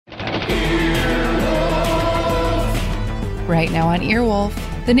right now on Earwolf.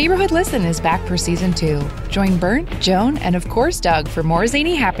 The Neighborhood Listen is back for Season 2. Join Bernd, Joan, and of course Doug for more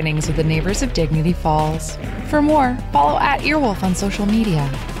zany happenings with the neighbors of Dignity Falls. For more, follow @Earwolf on social media.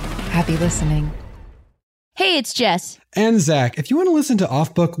 Happy listening. Hey, it's Jess. And Zach. If you want to listen to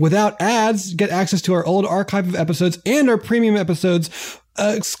Off Book without ads, get access to our old archive of episodes and our premium episodes,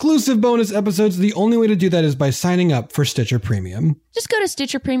 exclusive bonus episodes, the only way to do that is by signing up for Stitcher Premium. Just go to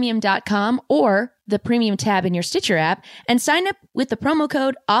StitcherPremium.com or the Premium tab in your Stitcher app and sign up with the promo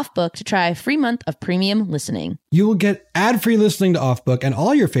code OFFBOOK to try a free month of premium listening. You will get ad-free listening to Off Book and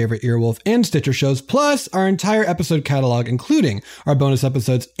all your favorite Earwolf and Stitcher shows, plus our entire episode catalog, including our bonus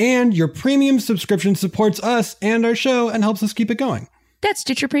episodes, and your premium subscription supports us and our show and helps us keep it going. That's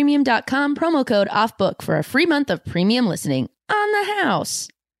StitcherPremium.com, promo code OFFBOOK for a free month of premium listening on the house.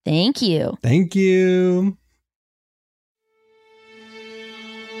 Thank you. Thank you.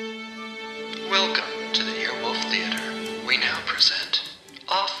 Welcome to the Earwolf Theater. We now present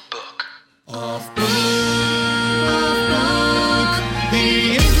Off Book. Off Book. Off Book.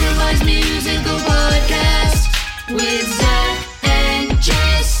 The improvised musical podcast with Zach and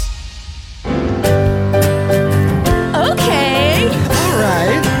Jess. Okay. All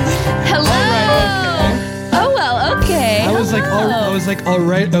right. Hello. I was like, all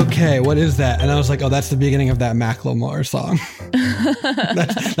right, okay, what is that? And I was like, oh, that's the beginning of that Macklemore song.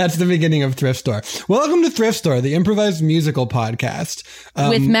 that's the beginning of Thrift Store. Welcome to Thrift Store, the improvised musical podcast.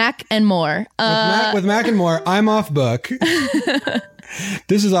 With Mac and More. With Mac and More, I'm Off Book.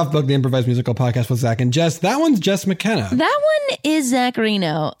 This is Off Book, the improvised musical podcast with Zach and Jess. That one's Jess McKenna. That one is Zach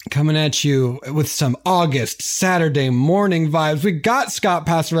Reno. Coming at you with some August Saturday morning vibes. We got Scott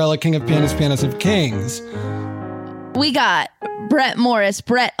Passarella, King of Pianists, Pianist of Kings. We got Brett Morris,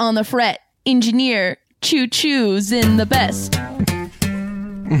 Brett on the fret, engineer, choo-choo's in the best.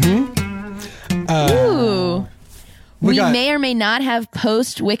 Ooh. We may or may not have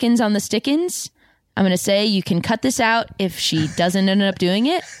post Wiccans on the Stickins. I'm going to say you can cut this out if she doesn't end up doing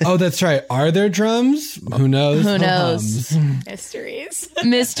it. Oh, that's right. Are there drums? Who knows? Who knows? Mysteries.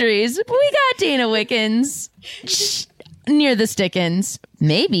 We got Dana Wiccans near the Stickins.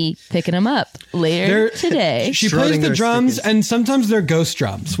 Maybe picking them up later today. She plays the drums, and sometimes they're ghost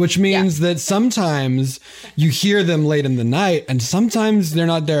drums, which means that sometimes you hear them late in the night, and sometimes they're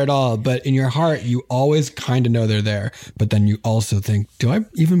not there at all. But in your heart, you always kind of know they're there. But then you also think, do I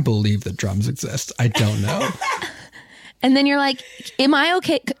even believe that drums exist? I don't know. And then you're like, am I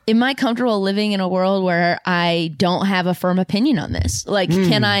okay? Am I comfortable living in a world where I don't have a firm opinion on this? Like,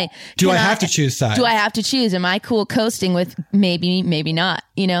 can I? Do I have to choose sides? Do I have to choose? Am I cool coasting with maybe not?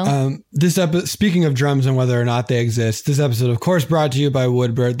 You know? Speaking of drums and whether or not they exist, this episode, of course, brought to you by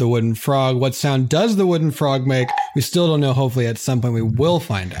Woodbird, the wooden frog. What sound does the wooden frog make? We still don't know. Hopefully at some point we will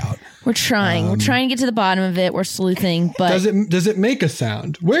find out. We're trying. We're trying to get to the bottom of it. We're sleuthing, but does it make a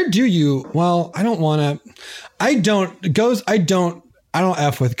sound? Where do you? Well, I don't want to. I don't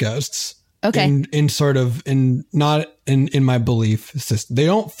F with ghosts. Okay. In my belief system. They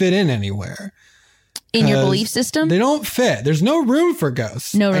don't fit in anywhere. In your belief system? They don't fit. There's no room for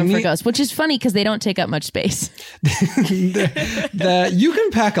ghosts. No room for ghosts, which is funny because they don't take up much space. You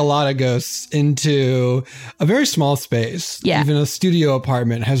can pack a lot of ghosts into a very small space. Yeah. Even a studio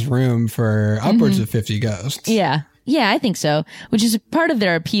apartment has room for upwards of 50 ghosts. Yeah. Yeah, I think so. Which is part of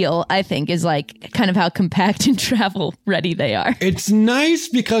their appeal, I think, is like kind of how compact and travel ready they are. It's nice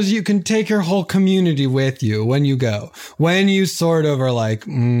because you can take your whole community with you when you go. When you sort of are like,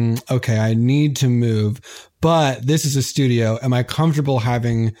 okay, I need to move, but this is a studio. Am I comfortable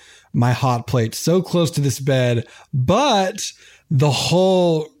having my hot plate so close to this bed? But that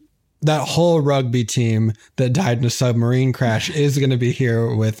whole rugby team that died in a submarine crash is going to be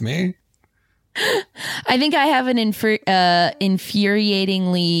here with me. I think I have an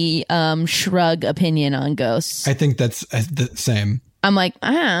infuriatingly shrug opinion on ghosts. I think that's the same. I'm like,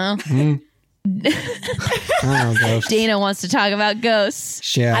 I don't know. Ghosts. Dana wants to talk about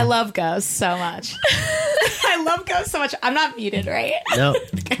ghosts. Yeah. I love ghosts so much. I love ghosts so much. I'm not muted, right? No.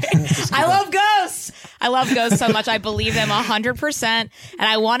 I love ghosts. I love ghosts so much. I believe them 100%. And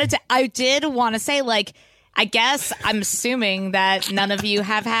I did want to say, like, I guess I'm assuming that none of you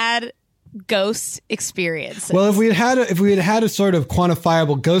have had ghost experiences. Well, if we had had a sort of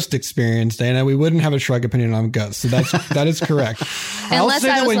quantifiable ghost experience, Dana, we wouldn't have a shrug opinion on ghosts. So that is correct. I'll say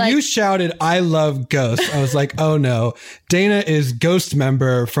that when you shouted, "I love ghosts," I was like, "Oh no, Dana is ghost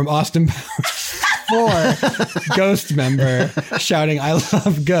member from Austin Powers 4." Ghost member shouting, "I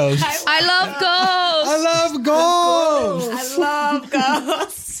love ghosts." I love ghosts. I love ghosts. I love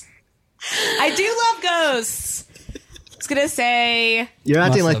ghosts. I do love ghosts. I was gonna say you're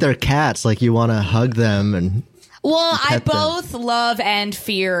acting like they're cats, like you want to hug them, and Well, I pet them. both love and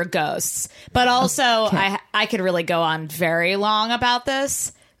fear ghosts, but also I could really go on very long about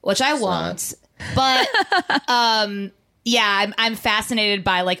this, which I won't. But yeah, I'm fascinated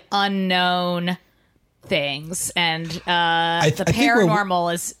by like unknown things, and the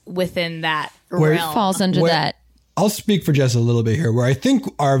paranormal is within that realm. Falls under that. I'll speak for Jess a little bit here. Where I think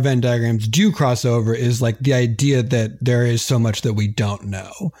our Venn diagrams do cross over is like the idea that there is so much that we don't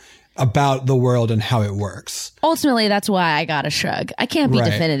know about the world and how it works. Ultimately, that's why I got a shrug. I can't be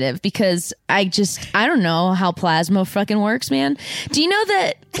definitive because I don't know how plasma fucking works, man. Do you know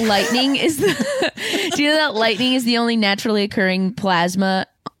that lightning is the only naturally occurring plasma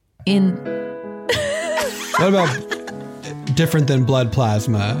in... What about different than blood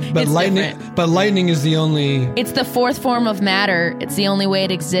plasma? But It's lightning different. but lightning is the only... It's the fourth form of matter. It's the only way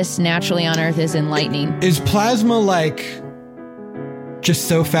it exists naturally on Earth is in lightning. Is plasma like just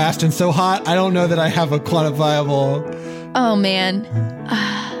so fast and so hot? I don't know that I have a quantifiable... Oh, man.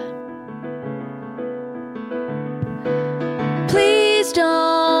 Please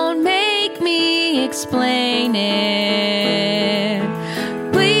don't make me explain it.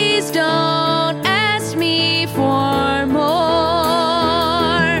 Please don't ask me for more.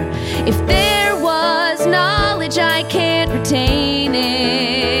 If there was knowledge, I can't retain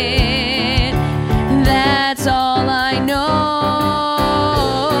it. That's all I know.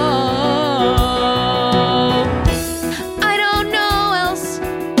 I don't know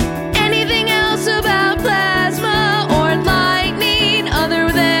anything else about plasma or lightning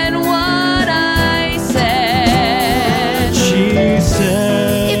other than what I said. She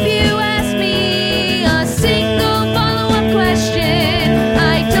said... If you ask me a single follow-up question,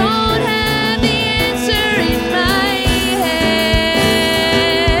 I don't have the answer in my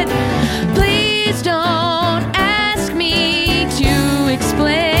head. Please don't ask me to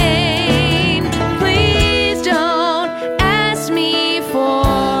explain. Please don't ask me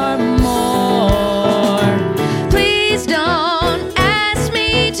for more. Please don't ask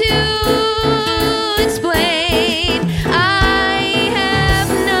me to explain. I have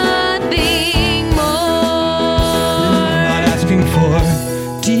nothing more. I'm not asking for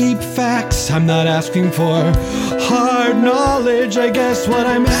deep facts. I'm not asking for hard knowledge. I guess what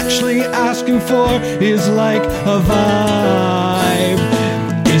I'm actually asking for is like a vibe.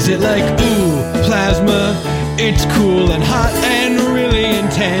 Is it like, ooh, plasma, it's cool and hot and really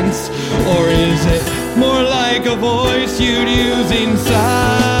intense? Or is it more like a voice you'd use inside?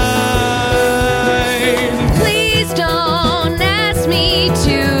 Please don't ask me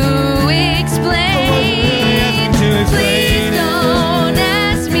to explain. Please don't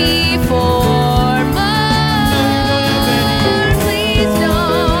ask me for more. Please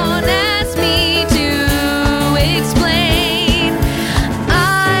don't ask me to explain.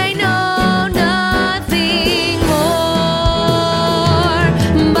 I know nothing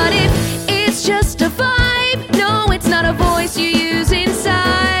more. But if it's just a vibe, no, it's not a voice you use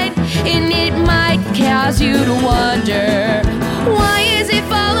inside. And it might cause you to wonder, why is it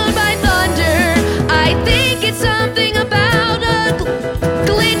followed by thunder? I think it's something about a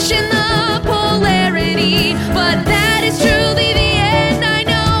glitch in the polarity, but that is truly the end. I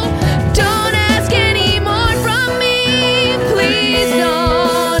know. Don't ask any more from me. Please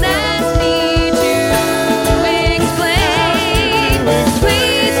don't ask me to explain.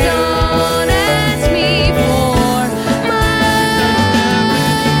 Please don't ask me for more.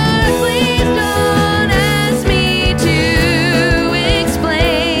 Please don't ask me to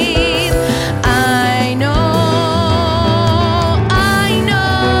explain. I know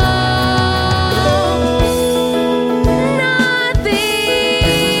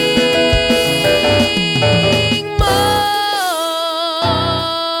nothing more.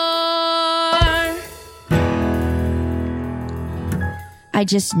 I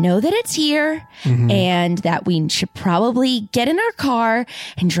just know that it's here and that we should probably get in our car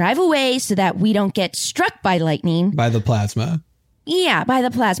and drive away so that we don't get struck by lightning. By the plasma. Yeah, by the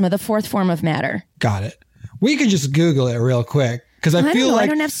plasma, the fourth form of matter. Got it. We could just Google it real quick because I I don't feel know, like I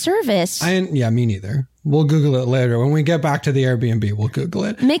don't have service. yeah, me neither. We'll Google it later. When we get back to the Airbnb, we'll Google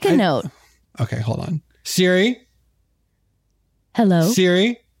it. Make a note. Okay, hold on. Siri? Hello?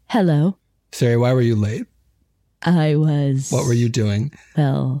 Siri? Hello? Siri, why were you late? I was... What were you doing?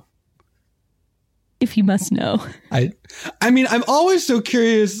 Well, if you must know. I mean, I'm always so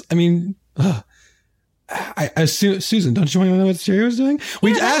curious. I mean, I assume, Susan, don't you want to know what Siri was doing?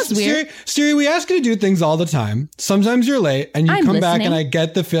 We asked Siri, we ask you to do things all the time. Sometimes you're late and you come back and I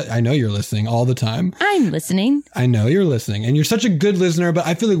get the feel. I know you're listening all the time. I'm listening. I know you're listening and you're such a good listener, but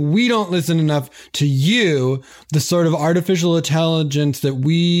I feel like we don't listen enough to you, the sort of artificial intelligence that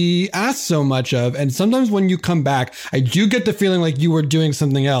we ask so much of. And sometimes when you come back, I do get the feeling like you were doing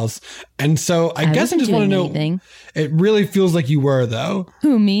something else. And so I guess I just want to know, it really feels like you were though.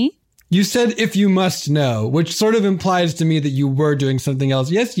 Who, me? You said if you must know, which sort of implies to me that you were doing something else.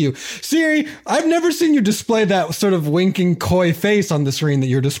 Yes, you. Siri, I've never seen you display that sort of winking coy face on the screen that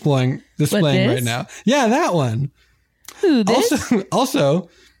you're displaying right now. Yeah, that one. Who, this? Also,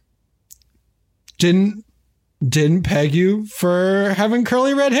 didn't peg you for having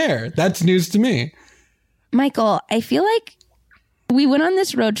curly red hair. That's news to me. Michael, I feel like we went on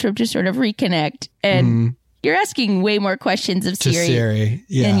this road trip to sort of reconnect and you're asking way more questions of Siri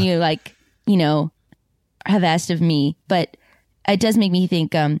yeah. than you have asked of me. But it does make me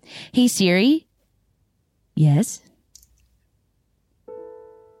think, hey, Siri. Yes.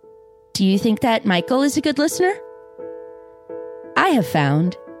 Do you think that Michael is a good listener? I have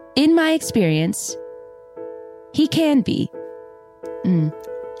found, in my experience, he can be.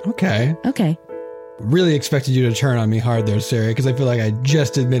 Okay. Really expected you to turn on me hard there, Siri, because I feel like I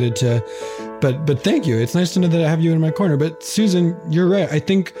just admitted to, but thank you. It's nice to know that I have you in my corner. But Susan, you're right. I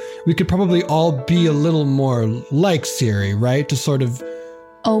think we could probably all be a little more like Siri, right? To sort of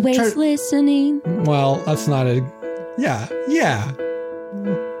always listening. Well, that's not yeah.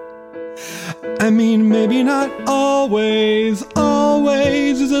 I mean, maybe not always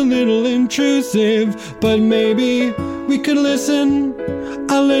is a little intrusive, but maybe we could listen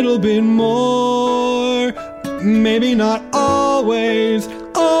a little bit more. Maybe not always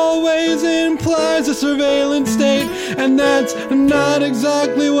implies a surveillance state, and that's not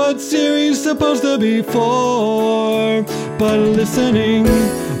exactly what Siri's supposed to be for. But listening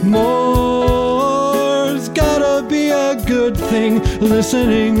more's gotta be a good thing.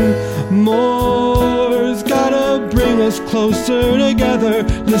 Listening more's gotta bring us closer together.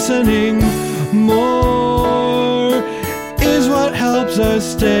 Listening more is what helps us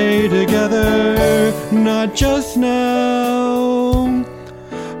stay together, not just now,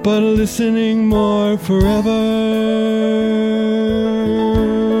 but listening more forever.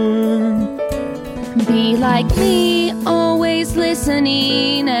 Be like me, always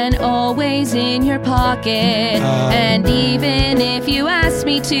listening and always in your pocket. And even if you ask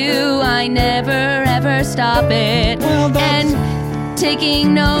me to, I never ever stop it. And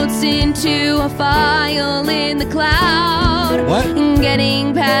taking notes into a file in the cloud. What?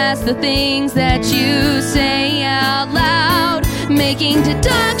 Getting past the things that you say out loud. Making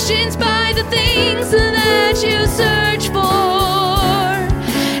deductions by the things that you search for.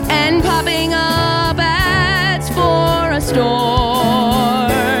 And popping up ads for a store.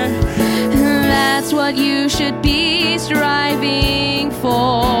 That's what you should be striving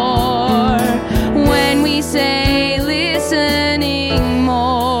for. When we say listening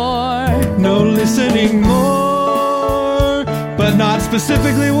more. No, listening more, but not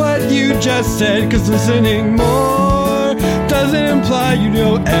specifically what you just said, 'cause listening more doesn't imply you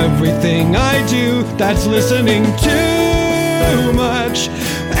know everything I do. That's listening too much.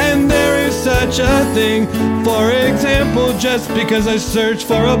 And there is such a thing. For example, just because I search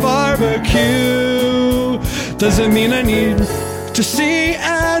for a barbecue doesn't mean I need to see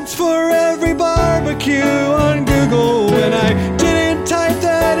ads for every barbecue on Google. When I didn't type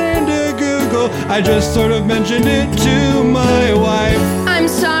that into Google, I just sort of mentioned it to my wife. I'm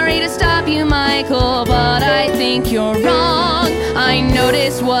sorry to stop you, Michael, but I think you're wrong. I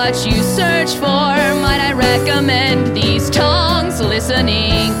noticed what you search for. Might I recommend these tongs?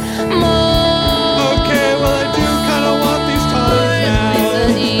 Listening more. Okay, well I do kind of want these tongs now.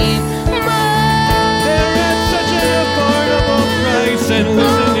 Listening more. They're at such an affordable price, and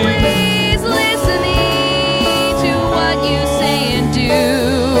listening. Always listening to what you say and do.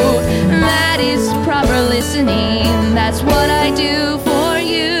 That is proper listening. That's what I do for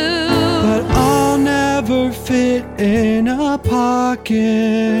you. But I'll never fit in a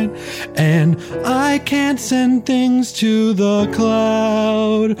pocket, and I can't send things to the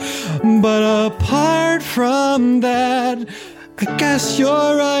cloud. But apart from that, I guess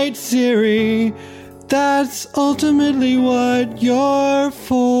you're right, Siri. That's ultimately what you're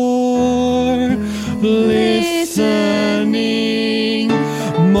for. Listening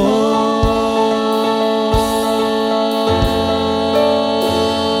more.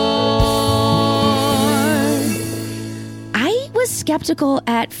 skeptical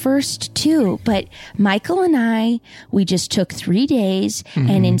at first too, but Michael and I, we just took 3 days,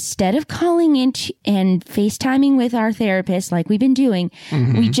 and instead of calling in and FaceTiming with our therapist like we've been doing,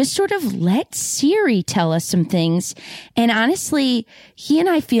 we just sort of let Siri tell us some things. And honestly, he and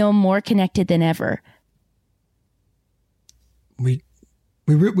I feel more connected than ever. We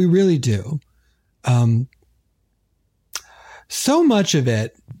really do. So much of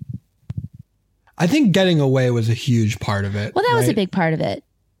it, I think getting away was a huge part of it. Well, that was a big part of it.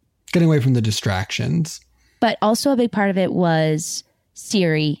 Getting away from the distractions. But also a big part of it was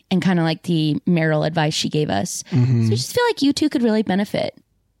Siri and kind of like the marital advice she gave us. So I just feel like you two could really benefit.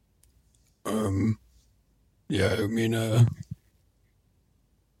 Yeah, I mean, I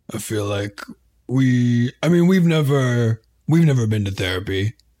feel like we've never been to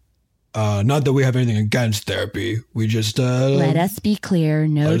therapy. Not that we have anything against therapy. We just let us be clear.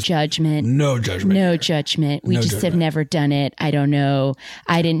 No judgment. No judgment. No judgment. We have never done it. I don't know.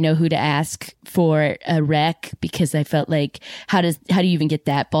 I didn't know who to ask for a rec because I felt like how do you even get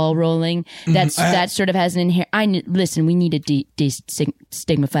that ball rolling? That sort of has an inherent. Listen, we need to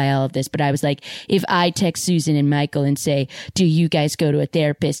destigmify all of this, but I was like, if I text Susan and Michael and say, "Do you guys go to a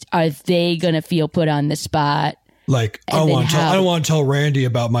therapist?" Are they gonna feel put on the spot? Like, I don't want to tell Randy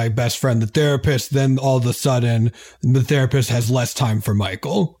about my best friend, the therapist. Then all of a sudden, the therapist has less time for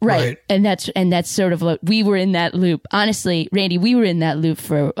Michael. Right. And that's sort of what we were in that loop. Honestly, Randy, we were in that loop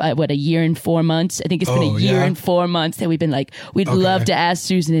for a year and 4 months. I think it's been a year and 4 months that we've been like, we'd love to ask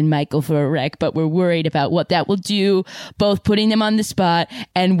Susan and Michael for a rec, but we're worried about what that will do, both putting them on the spot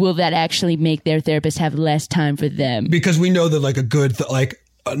and will that actually make their therapist have less time for them? Because we know that like a good,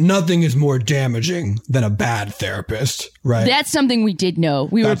 nothing is more damaging than a bad therapist, right? That's something we did know.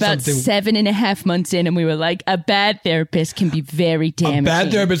 We were about 7.5 months in and we were like, a bad therapist can be very damaging. A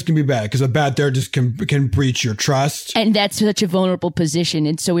bad therapist can be bad because a bad therapist can breach your trust. And that's such a vulnerable position.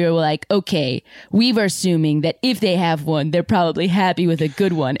 And so we were like, okay, we were assuming that if they have one, they're probably happy with a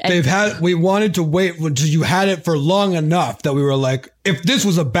good one. And we wanted to wait until you had it for long enough that we were like, if this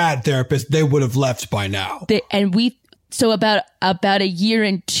was a bad therapist, they would have left by now. So about a year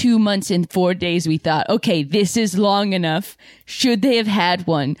and 2 months and 4 days, we thought, okay, this is long enough. Should they have had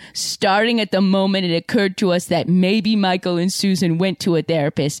one? Starting at the moment it occurred to us that maybe Michael and Susan went to a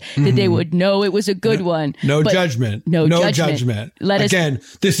therapist, that they would know it was a good one. No judgment. No judgment.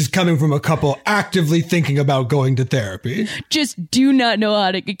 This is coming from a couple actively thinking about going to therapy. Just do not know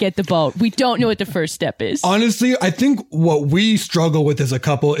how to get the ball. We don't know what the first step is. Honestly, I think what we struggle with as a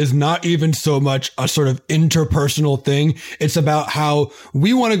couple is not even so much a sort of interpersonal thing. It's about how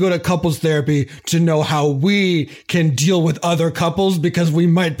we want to go to couples therapy to know how we can deal with other couples because we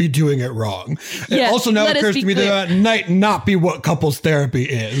might be doing it wrong. Yeah, it also now occurs to me that might not be what couples therapy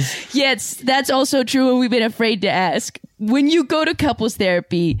is. Yes, that's also true, and we've been afraid to ask. When you go to couples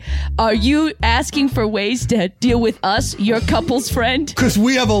therapy, are you asking for ways to deal with us, your couples friend? Because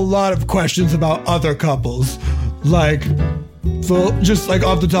we have a lot of questions about other couples. Like, so just like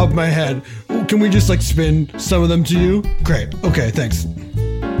off the top of my head, can we just like spin some of them to you? Great. Okay, thanks.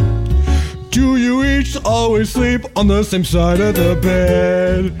 Do you each always sleep on the same side of the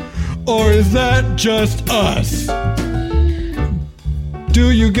bed? Or is that just us?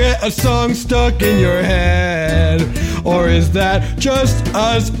 Do you get a song stuck in your head? Or is that just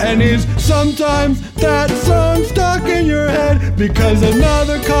us? And is sometimes that song stuck in your head because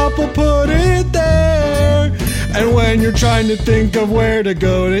another couple put it there? And when you're trying to think of where to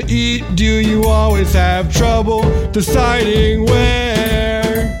go to eat, do you always have trouble deciding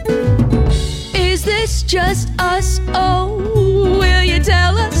where? Is this just us? Oh, will you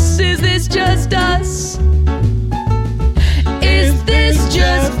tell us? Is this just us? Is this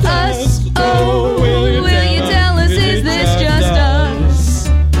just us? Oh, will you tell us? Is this just us?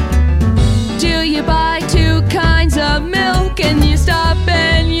 Do you buy 2 kinds of milk and you stop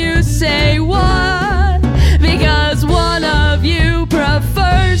and you say what? Because one of you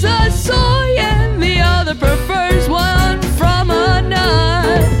prefers a soy and the other prefers one from a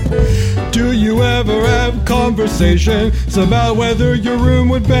nut. Do you ever have conversations about whether your room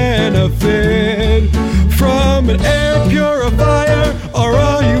would benefit from an air purifier or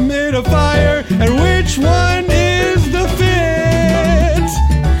a humidifier? And which one is the fit?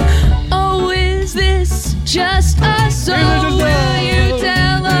 Oh, is this just us? Oh, will you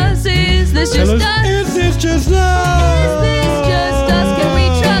tell us? Is this just us? Is this just us? Is this just us? Can we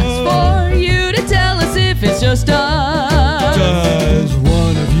trust for you to tell us if it's just us? Does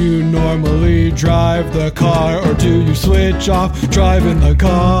one of you normally drive the car, or do you switch off driving the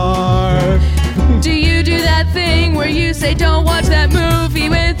car? Do you do that thing where you say don't watch that movie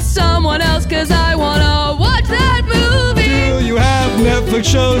with someone else 'cause I wanna watch that movie? Do you have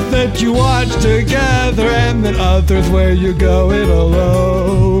Netflix shows that you watch together, and then others where you go it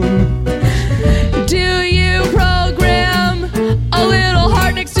alone. Do you program a little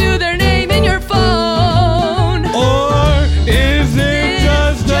heart next to their name in your phone? Or is it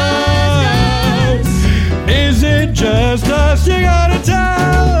just us? Is it just us? You gotta tell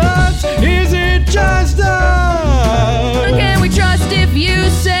us. Is it just us? Can we trust if you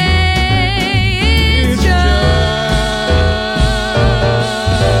say it's just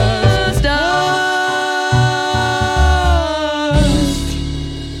us?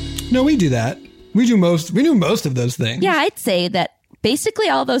 No, we do that. We do most of those things. Yeah, I'd say that basically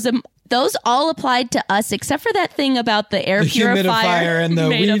all those all applied to us, except for that thing about the air The purifier humidifier and the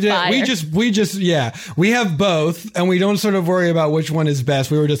we have both, and we don't sort of worry about which one is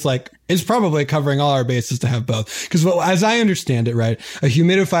best. We were just like, it's probably covering all our bases to have both, because as I understand it, right, a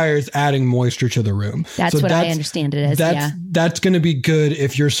humidifier is adding moisture to the room. That's what I understand it as. That's going to be good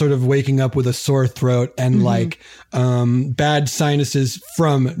if you're sort of waking up with a sore throat and like bad sinuses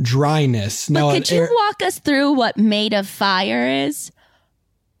from dryness. But Now, could you walk us through what made of fire is?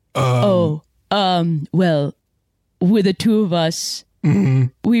 Well, with the two of us,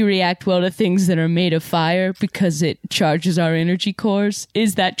 we react well to things that are made of fire because it charges our energy cores.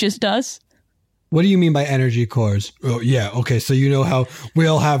 Is that just us? What do you mean by energy cores? Oh, yeah. Okay. So you know how we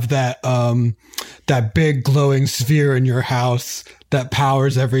all have that big glowing sphere in your house that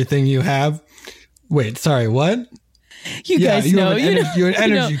powers everything you have? Wait, sorry, what? You guys know. You're an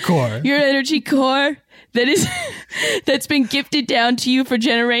energy core. You're an energy core that's been gifted down to you for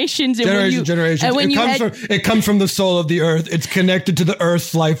generations. And generations. It comes from the soul of the earth. It's connected to the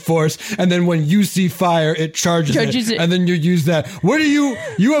earth's life force. And then when you see fire, it charges it. And then you use that.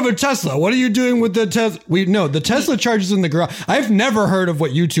 You have a Tesla. What are you doing with the Tesla? The Tesla charges in the garage. I've never heard of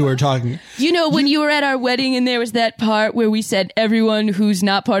what you two are talking. When you were at our wedding and there was that part where we said everyone who's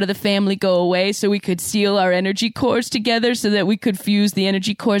not part of the family go away so we could seal our energy cores together so that we could fuse the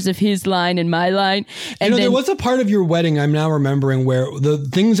energy cores of his line and my line. And there was a part of your wedding I'm now remembering where the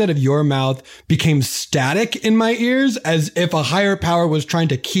things out of your mouth became static in my ears, as if a higher power was trying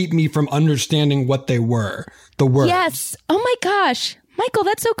to keep me from understanding what they were. The words. Yes. Oh my gosh. Michael,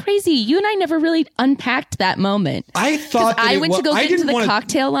 that's so crazy. You and I never really unpacked that moment. I thought I went to go get into the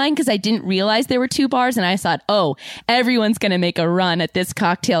cocktail line because I didn't realize there were 2 bars, and I thought, everyone's going to make a run at this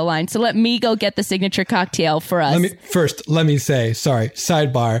cocktail line. So let me go get the signature cocktail for us. Let me say, sorry,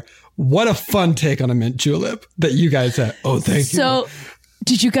 sidebar. What a fun take on a mint julep that you guys had. Oh, thank you. So,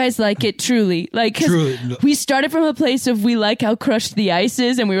 did you guys like it truly? Truly. We started from a place of we like how crushed the ice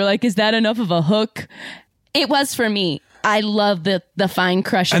is, and we were like, is that enough of a hook? It was for me. I love the fine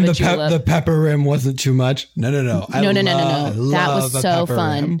crush of a julep. And the pepper rim wasn't too much. No. No. That was so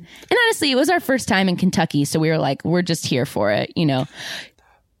fun. And honestly, it was our first time in Kentucky, so we were like, we're just here for it,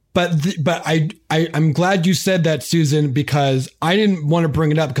 But I'm glad you said that, Susan, because I didn't want to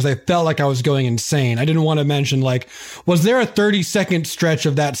bring it up because I felt like I was going insane. I didn't want to mention, was there a 30-second stretch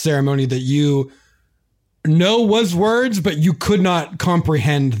of that ceremony that you know was words, but you could not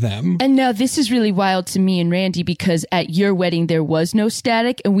comprehend them? And now this is really wild to me and Randy, because at your wedding there was no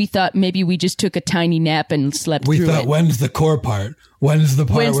static, and we thought maybe we just took a tiny nap and slept through it. We thought, when's the core part? When's the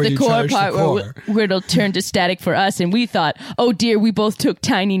part where you charge the core? Where it'll turn to static for us, and we thought, oh dear, we both took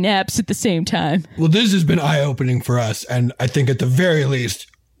tiny naps at the same time. Well, this has been eye-opening for us, and I think at the very least,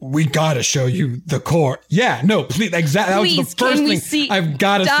 we gotta show you the core. Yeah, no, please, exactly. That was the first thing. I've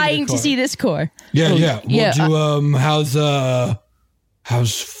gotta see the core. Dying to see this core. Yeah. We'll do,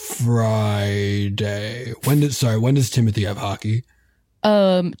 how's Friday? When does Timothy have hockey?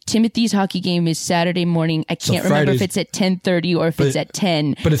 Timothy's hockey game is Saturday morning. I can't remember if it's at 10:30 or if it's at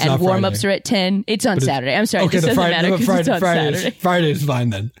 10. But it's not and warm-ups are at 10. It's on Saturday. I'm sorry. Okay, this doesn't matter because it's on Saturday. Friday is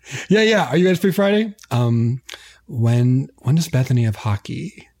fine then. Yeah. Are you guys free Friday? When does Bethany have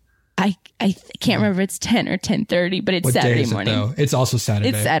hockey? I can't remember if it's 10 or 10:30, but it's what Saturday day is it, morning. Though? It's also Saturday.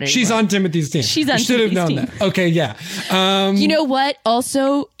 It's Saturday. She's morning. on Timothy's team. She's on Timothy's team. Should have known that. Okay, yeah. You know what?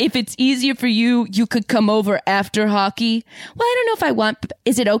 Also, if it's easier for you, you could come over after hockey. Well, I don't know if I want.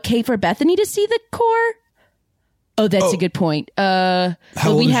 Is it okay for Bethany to see the core? Oh, that's a good point. We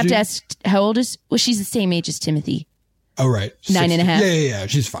have to ask. How old is? Well, she's the same age as Timothy. Oh, right. 9.5. Yeah.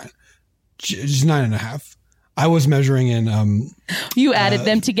 She's fine. She's 9.5. I was measuring in. You added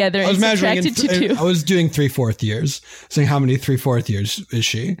them together and subtracted to 2. I was doing 3/4 years, saying how many 3/4 years is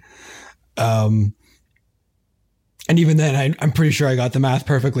she? And even then, I'm pretty sure I got the math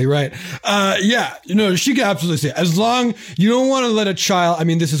perfectly right. Yeah, she could absolutely see it. As long you don't want to let a child. I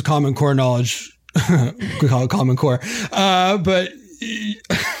mean, this is common core knowledge. We call it common core, but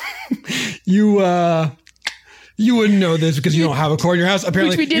you. You wouldn't know this because you don't have a core in your house.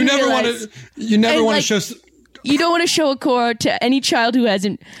 Apparently, Which we didn't realize. You never want to show. You don't want to show a core to any child who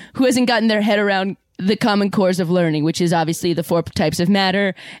hasn't gotten their head around the common cores of learning, which is obviously the 4 types of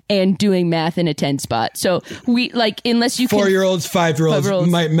matter and doing math in a 10 spot. So we unless you 4-year-olds, 5-year-olds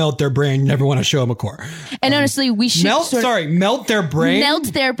might melt their brain. You never want to show them a core. And honestly, we should melt their brain.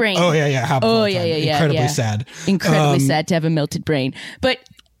 Melt their brain. Oh yeah. Yeah. Incredibly sad. Incredibly sad to have a melted brain. But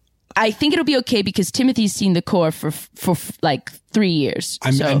I think it'll be okay because Timothy's seen the core for like 3 years.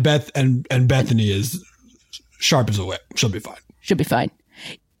 And Bethany is sharp as a whip. She'll be fine.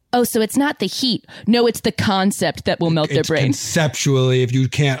 Oh, so it's not the heat. No, it's the concept that will melt their brain. Conceptually, if you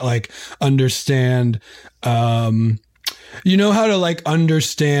can't understand, you know how to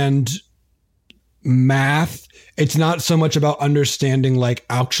understand math. It's not so much about understanding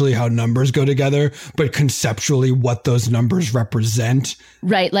actually how numbers go together, but conceptually what those numbers represent.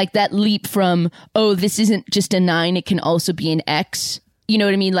 Right. Like that leap from, this isn't just a 9, it can also be an X. You know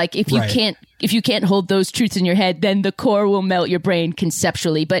what I mean? Like if you can't hold those truths in your head, then the core will melt your brain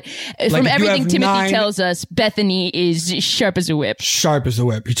conceptually. But from everything Timothy tells us, Bethany is sharp as a whip. Sharp as a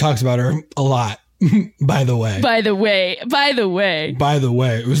whip. He talks about her a lot, by the way. By the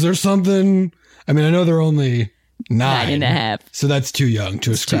way. Was there something? I mean, I know they're only 9.5. So that's too young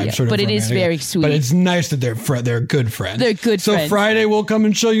to ascribe sort of. But it is very sweet. But it's nice that they're good friends. They're good friends. So Friday we'll come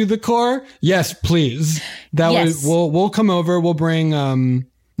and show you the core? Yes, please. We'll come over. We'll bring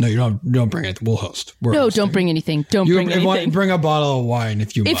no, you don't bring it. We'll host. Don't bring anything. Bring a bottle of wine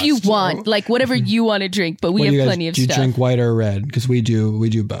if you you want, whatever you want to drink, but we have plenty of stuff. Do you drink white or red? Because we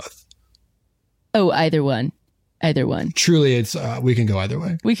do both. Oh, either one. Truly, it's we can go either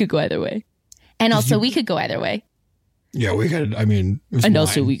way. We could go either way. And also we could go either way. Yeah, we could. I mean, and wine.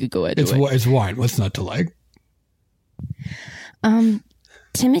 Also we could go either way. It's wine. What's not to like?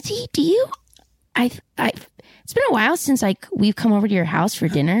 Timothy, do you? It's been a while since we've come over to your house for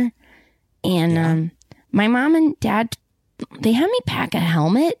dinner, and my mom and dad, they had me pack a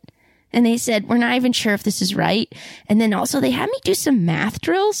helmet, and they said we're not even sure if this is right, and then also they had me do some math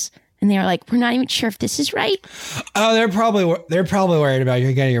drills, and they were like, we're not even sure if this is right. Oh, they're probably worried about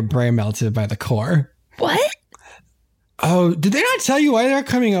you getting your brain melted by the core. What? Oh, did they not tell you why they're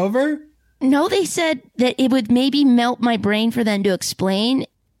coming over? No, they said that it would maybe melt my brain for them to explain.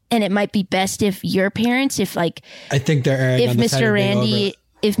 And it might be best if your parents, I think they're airing on the side of being over.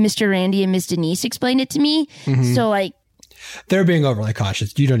 If Mr. Randy and Miss Denise explained it to me. Mm-hmm. So they're being overly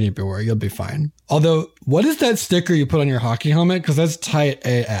cautious. You don't need to be worried. You'll be fine. Although, what is that sticker you put on your hockey helmet? Because that's tight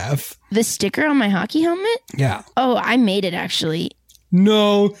AF. The sticker on my hockey helmet? Yeah. Oh, I made it actually.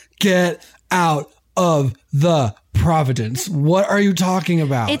 No, get out of the Providence. What are you talking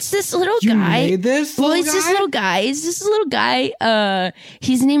about? It's this little guy. You made this little guy? It's this little guy.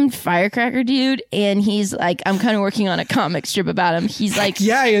 He's named Firecracker Dude, and he's I'm kind of working on a comic strip about him. He's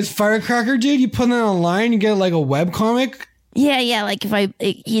yeah, he is Firecracker Dude. You put that online, you get a web comic. Yeah.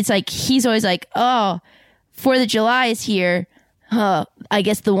 He's always oh, 4th of July is here. I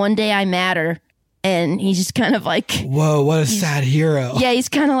guess the one day I matter. And he's just kind of whoa, what a sad hero. Yeah, he's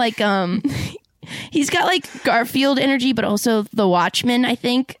kind of he's got Garfield energy, but also the Watchmen, I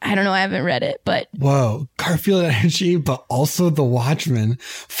think. I don't know. I haven't read it, but. Whoa. Garfield energy, but also the Watchmen.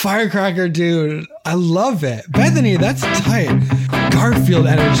 Firecracker Dude. I love it. Bethany, that's tight. Garfield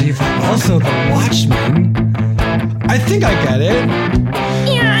energy, but also the Watchmen. I think I get it.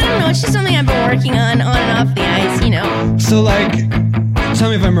 Yeah, I don't know. It's just something I've been working on and off the ice, you know. So tell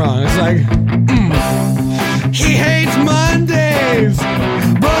me if I'm wrong. It's he hates Mondays,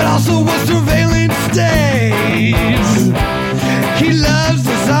 but also wants surveillance stays. He loves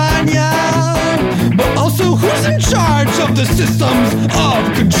lasagna, but also who's in charge of the systems of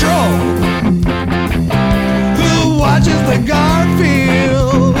control? Who watches the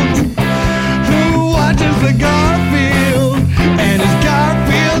Garfield? Who watches the Garfield? And his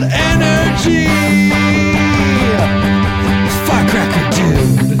Garfield energy. Firecracker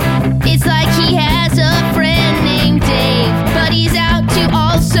Dude. It's like he has a friend named Dave, but he's out to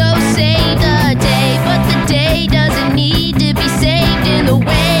also save the day. But the day doesn't need to be saved in the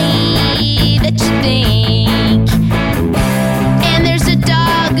way that you think. And there's a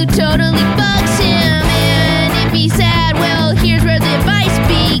dog who totally bugs him, and if he's sad, well, here's where the advice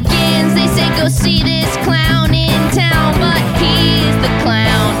begins. They say go see this clown in town, but he's the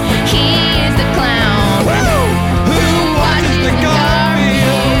clown. He's the clown. Woo! Who watches the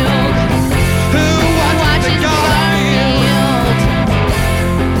Garfield? Who watches the Garfield?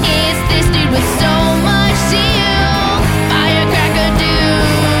 It's this dude with so much zeal. Firecracker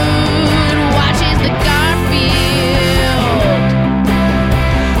Dude watches the Garfield.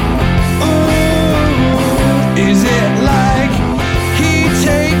 Oh,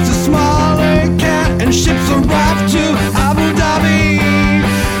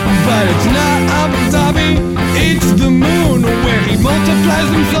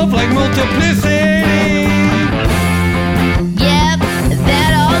 himself like multiplicity. Yep,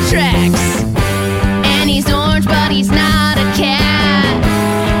 that all tracks. And he's orange, but he's not a cat.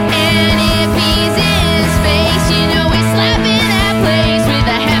 And if he's in space, you know he's slapping that place with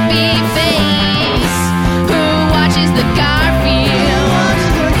a happy face. Who watches the Garfield?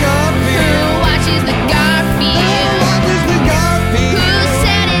 Who watches the Garfield? Who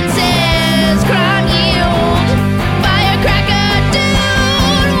sentences crime yield? Firecracker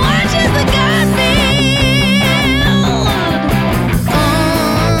dude watches the Garfield.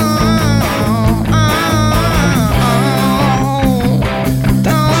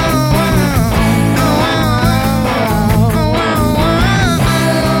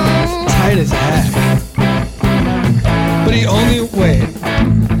 Tight as heck. But he only, wait,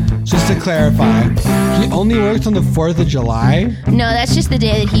 just to clarify, he only works on the 4th of July? No, that's just the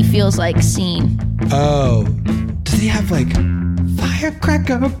day that he feels like seen. Oh. Does he have like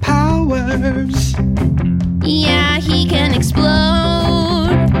firecracker powers? Yeah, he can explode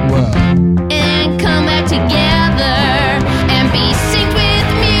Whoa. and come back together and be synced with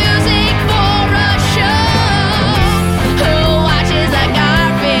music for a show. Who watches the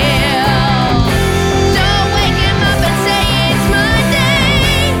Garfield? Don't wake him up and say it's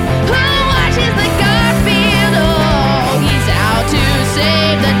Monday. Who watches the Garfield? Oh, he's out to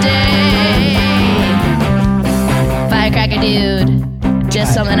save the day. Firecracker dude,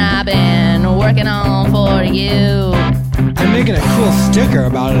 just something I've been working on for you. I'm making a cool sticker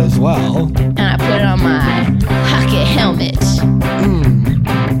about it as well. And I put it on my hockey helmet.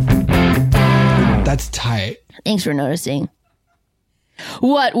 That's tight. Thanks for noticing.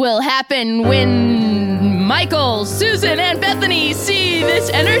 What will happen when Michael, Susan, and Bethany see this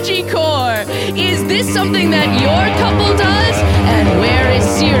energy core? Is this something that your couple does? And where is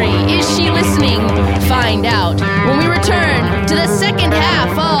Siri? Is she listening? Find out when we return to the second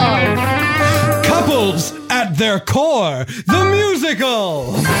half of Couples at their core, the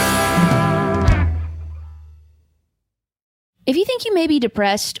musical. If you think you may be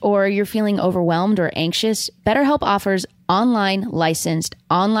depressed or you're feeling overwhelmed or anxious, BetterHelp offers online licensed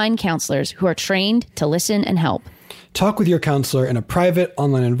online counselors who are trained to listen and help. Talk with your counselor in a private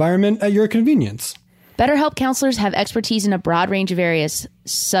online environment at your convenience. BetterHelp counselors have expertise in a broad range of areas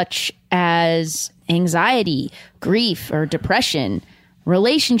such as anxiety, grief or depression,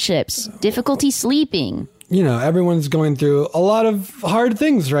 relationships, difficulty sleeping. You know, everyone's going through a lot of hard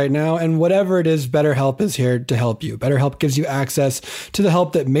things right now, and whatever it is, BetterHelp is here to help you. BetterHelp gives you access to the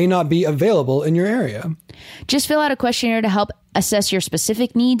help that may not be available in your area. Just fill out a questionnaire to help assess your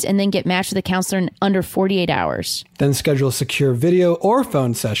specific needs and then get matched with a counselor in under 48 hours. Then schedule secure video or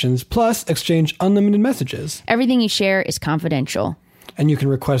phone sessions, plus exchange unlimited messages. Everything you share is confidential. And you can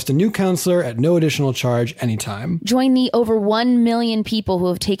request a new counselor at no additional charge anytime. Join the over 1 million people who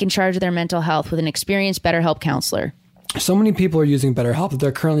have taken charge of their mental health with an experienced BetterHelp counselor. So many people are using BetterHelp that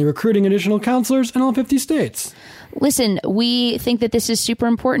they're currently recruiting additional counselors in all 50 states. Listen, we think that this is super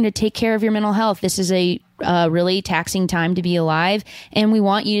important to take care of your mental health. This is a really taxing time to be alive, and we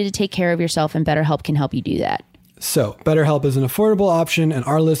want you to take care of yourself, and BetterHelp can help you do that. So, BetterHelp is an affordable option, and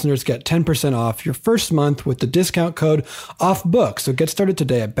our listeners get 10% off your first month with the discount code OFFBOOK. So get started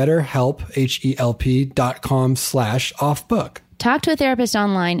today at BetterHelp, HELP.com/offbook. Talk to a therapist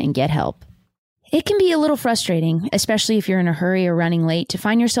online and get help. It can be a little frustrating, especially if you're in a hurry or running late, to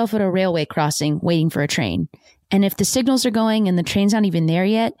find yourself at a railway crossing waiting for a train. And if the signals are going and the train's not even there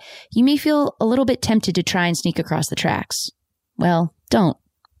yet, you may feel a little bit tempted to try and sneak across the tracks. Well, don't.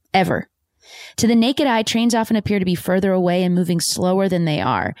 Ever. To the naked eye, trains often appear to be further away and moving slower than they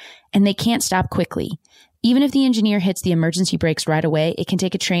are, and they can't stop quickly. Even if the engineer hits the emergency brakes right away, it can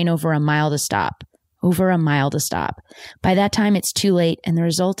take a train over a mile to stop. Over a mile to stop. By that time, it's too late, and the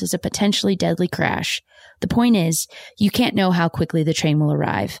result is a potentially deadly crash. The point is, you can't know how quickly the train will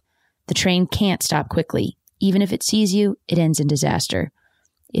arrive. The train can't stop quickly. Even if it sees you, it ends in disaster.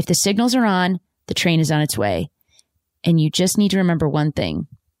 If the signals are on, the train is on its way. And you just need to remember one thing.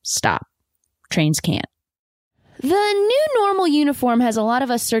 Stop. Trains can't. The new normal uniform has a lot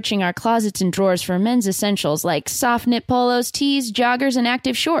of us searching our closets and drawers for men's essentials like soft knit polos, tees, joggers, and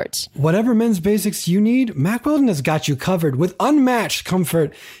active shorts. Whatever men's basics you need, Mack Weldon has got you covered with unmatched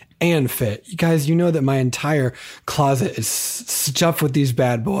comfort and fit. You guys, you know that my entire closet is stuffed with these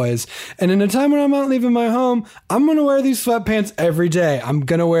bad boys. And in a time when I'm not leaving my home, I'm going to wear these sweatpants every day. I'm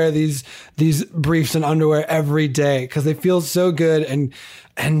going to wear these these briefs and underwear every day because they feel so good. And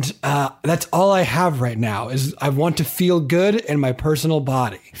that's all I have right now is I want to feel good in my personal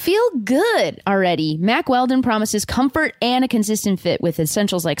body. Feel good already. Mack Weldon promises comfort and a consistent fit with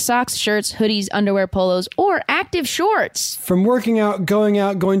essentials like socks, shirts, hoodies, underwear, polos, or active shorts. From working out,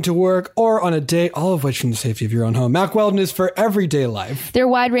 going to work, or on a date, all of which from the safety of your own home. Mack Weldon is for everyday life. Their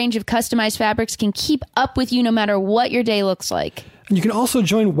wide range of customized fabrics can keep up with you no matter what your day looks like. And you can also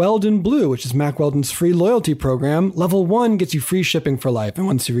join Weldon Blue, which is Mack Weldon's free loyalty program. Level 1 gets you free shipping for life. And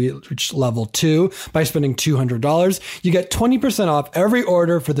once you reach level 2, by spending $200, you get 20% off every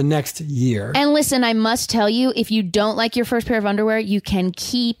order for the next year. And listen, I must tell you, if you don't like your first pair of underwear, you can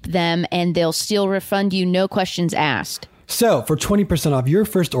keep them and they'll still refund you, no questions asked. So for 20% off your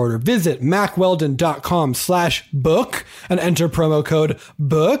first order, visit mackweldon.com/book and enter promo code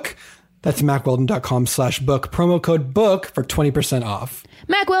BOOK. That's mackweldon.com/book. Promo code BOOK for 20% off.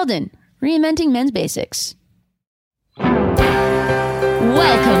 Mack Weldon, reinventing men's basics. Welcome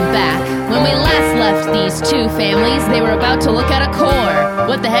back. When we last left these two families, they were about to look at a core.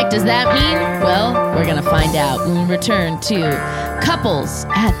 What the heck does that mean? Well, we're going to find out when we return to Couples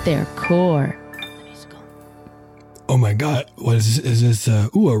at Their Core. Oh my God. What is this? Is this a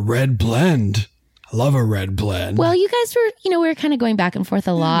red blend? I love a red blend. Well, you guys were, we were kind of going back and forth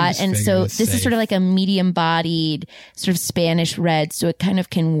a lot. And so this is sort of like a medium bodied sort of Spanish red. So it kind of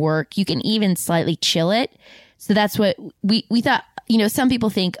can work. You can even slightly chill it. So that's what we thought, some people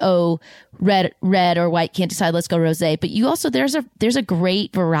think, red or white, can't decide, let's go rosé. But you also, there's a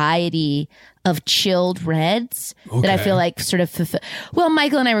great variety of chilled reds that I feel like sort of well,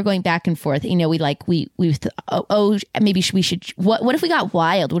 Michael and I were going back and forth. Maybe we should, what if we got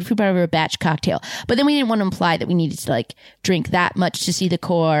wild? What if we brought over a batch cocktail? But then we didn't want to imply that we needed to drink that much to see the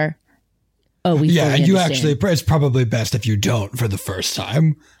core. It's probably best if you don't for the first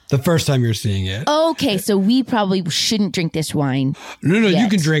time. The first time you're seeing it. Okay, so we probably shouldn't drink this wine. No, you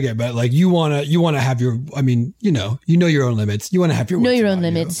can drink it, but you wanna have your. You know your own limits. You wanna have your. Know your own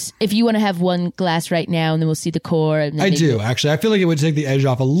limits. If you want to have one glass right now, and then we'll see the core. And then I do actually. I feel like it would take the edge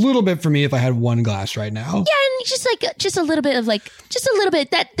off a little bit for me if I had one glass right now. Yeah, and just a little bit of that.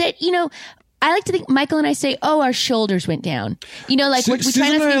 I like to think Michael and I say, our shoulders went down. Susan and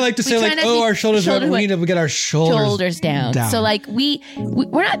I like to say our shoulders went down. We need to get our shoulders down. So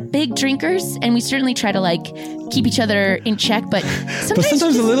we're not big drinkers, and we certainly try to keep each other in check. But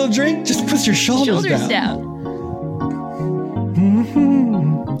sometimes a little drink just puts your shoulders down.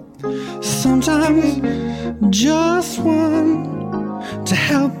 Mm-hmm. Sometimes just one to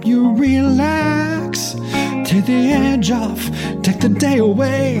help you relax. Take the edge off, take the day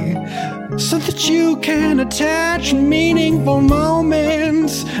away, so that you can attach meaningful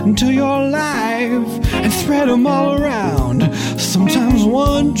moments to your life and spread them all around. Sometimes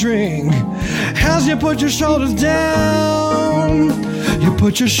one drink has you put your shoulders down. You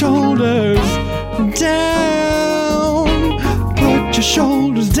put your shoulders down. Put your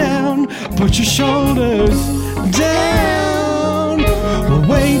shoulders down. Put your shoulders down.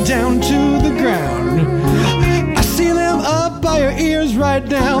 Way down to the ground. I see them up by your ears right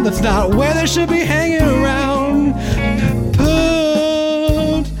now. That's not where they should be hanging around.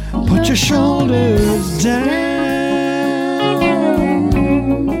 Put your shoulders down.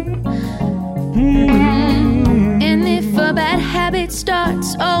 Mm-hmm. And if a bad habit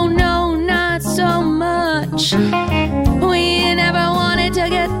starts, oh no, not so much. We never wanted to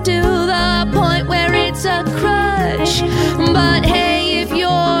get to the point where it's a crutch. But hey, if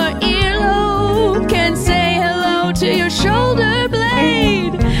your earlobe can say hello to your shoulder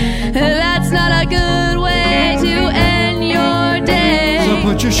blade, that's not a good way to end your day. So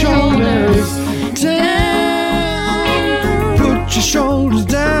put your shoulders down. Put your shoulders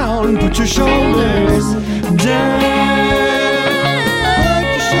down. Put your shoulders down.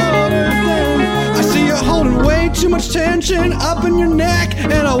 Put your shoulders down. I see you holding way too much tension up in your neck,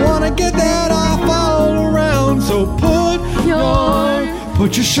 and I want to get that off all around. So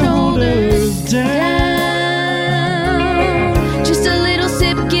put your shoulders down. Just a little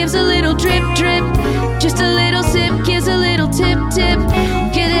sip gives a little drip, drip. Just a little sip gives a little tip, tip.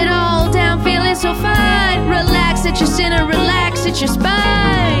 Get it all down, feeling so fine. Relax at your center, relax at your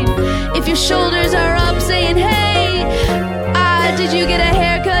spine. If your shoulders are up, saying, hey, did you get a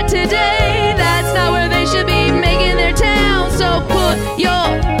haircut today? That's not where they should be making their town. So put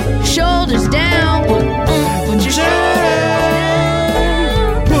your shoulders down. Put your shoulders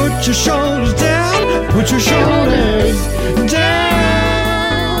down. Put your shoulders down. Put your shoulders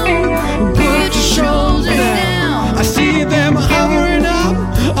down. Put your shoulders down. I see them hovering up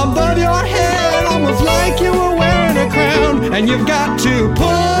above your head, almost like you were wearing a crown. And you've got to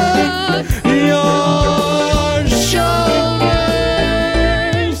put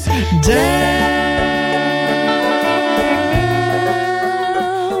down.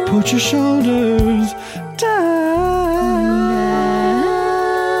 Put your shoulders down.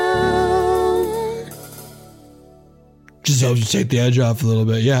 Just helps you take the edge off a little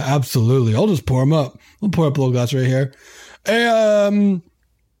bit. Yeah, absolutely. I'll just pour them up. I'll pour up a little glass right here. Hey,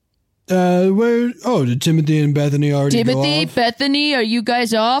 did Timothy and Bethany already go off? Bethany, are you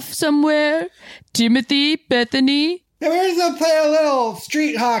guys off somewhere? Timothy, Bethany? Yeah, we're just gonna play a little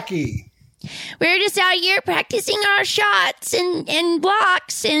street hockey. We're just out here practicing our shots and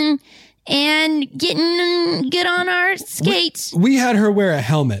blocks and getting good on our skates. We had her wear a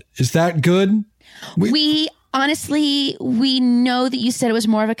helmet. Is that good? We honestly, we know that you said it was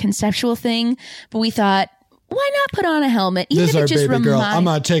more of a conceptual thing, but we thought, why not put on a helmet? Even This is if our it just baby girl. I'm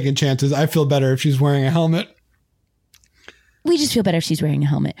not taking chances. I feel better if she's wearing a helmet. We just feel better if she's wearing a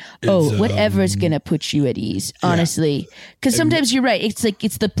helmet. Whatever's going to put you at ease, honestly. Because sometimes you're right. It's like,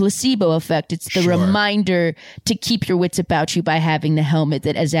 it's the placebo effect. It's the reminder to keep your wits about you by having the helmet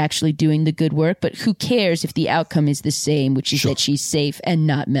that is actually doing the good work. But who cares if the outcome is the same, which is that she's safe and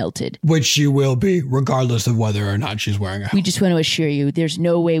not melted. Which she will be, regardless of whether or not she's wearing a helmet. We just want to assure you, there's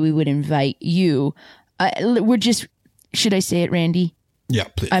no way we would invite you. We're just, should I say it, Randy? Yeah,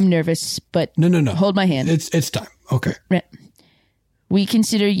 please. I'm nervous, but No. Hold my hand. It's time. Okay. We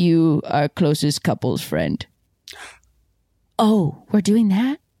consider you our closest couple's friend. Oh, we're doing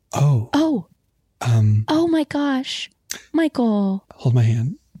that? Oh. Oh my gosh. Michael. Hold my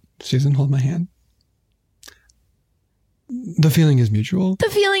hand. Susan, hold my hand. The feeling is mutual.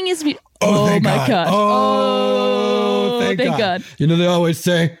 Oh thank my God. gosh. Oh, thank God. You know, they always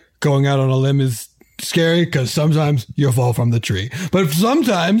say going out on a limb is scary because sometimes you'll fall from the tree. But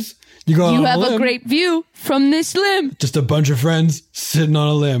sometimes you go out on a limb. You have a great view from this limb. Just a bunch of friends sitting on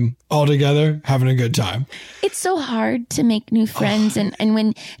a limb all together, having a good time. It's so hard to make new friends. And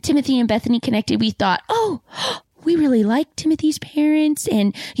when Timothy and Bethany connected, we thought, we really like Timothy's parents.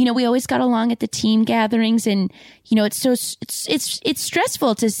 And, you know, we always got along at the team gatherings. And, you know, it's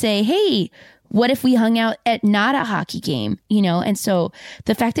stressful to say, hey, what if we hung out at not a hockey game, you know? And so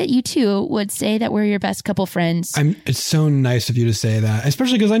the fact that you two would say that we're your best couple friends. It's so nice of you to say that,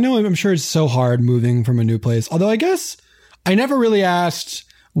 especially because I'm sure it's so hard moving from a new place. Although I guess I never really asked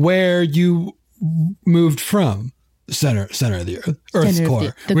where you moved from. Center of the Earth's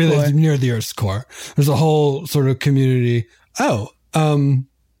core. We live near the Earth's core. There's a whole sort of community. Okay.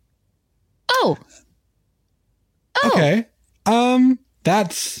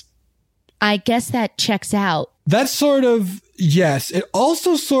 I guess that checks out. That's sort of, yes. It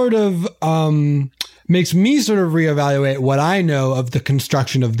also sort of makes me sort of reevaluate what I know of the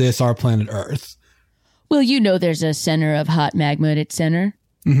construction of our planet Earth. Well, you know there's a center of hot magma at its center.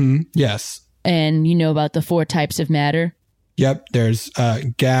 Mm-hmm. Yes. And you know about the 4 types of matter. Yep. There's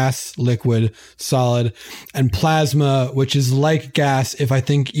gas, liquid, solid, and plasma, which is like gas if I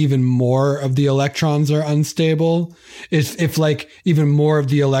think even more of the electrons are unstable. If like even more of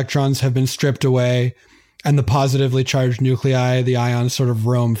the electrons have been stripped away and the positively charged nuclei, the ions sort of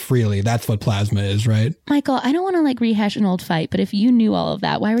roam freely. That's what plasma is, right? Michael, I don't want to like rehash an old fight, but if you knew all of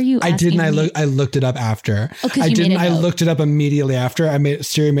that, why were you asking I didn't. me? I looked it up after. Oh, I you didn't. made a I note. looked it up immediately after. I made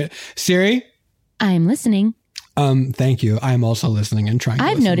Siri. I'm listening. Thank you. I'm also listening and trying to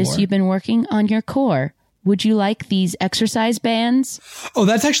I've listen noticed more. you've been working on your core. Would you like these exercise bands? Oh,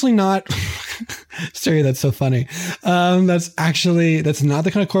 that's actually not Siri. That's so funny. That's not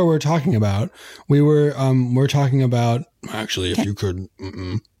the kind of core we're talking about. We're talking about actually, if you could,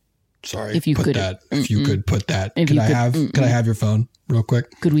 sorry, if you put could, that, if you could put that, If could you I could, have, could I have your phone real quick?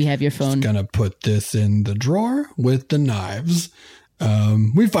 Could we have your phone? Just gonna put this in the drawer with the knives.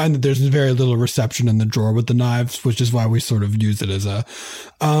 We find that there's very little reception in the drawer with the knives, which is why we sort of use it as a,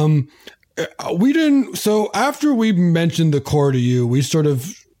 so after we mentioned the core to you, we sort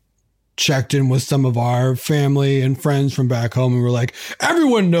of checked in with some of our family and friends from back home and we're like,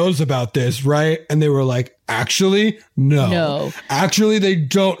 everyone knows about this, right? And they were like, actually, no. Actually, they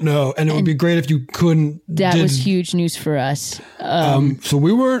don't know. And it would be great if you couldn't. That was huge news for us. So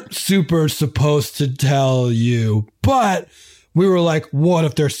we weren't super supposed to tell you, but we were like, what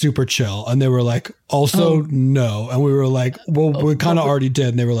if they're super chill? And they were like, also no. And we were like, well, we kind of already did.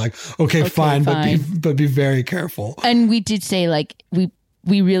 And they were like, okay, fine. But be very careful. And we did say like,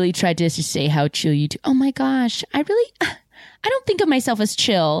 we really tried to just say how chill you do. Oh my gosh. I don't think of myself as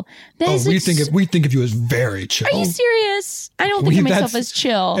chill. We think of you as very chill. Are you serious? I don't think of myself as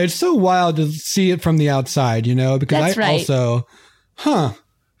chill. It's so wild to see it from the outside, you know, because That's right. also,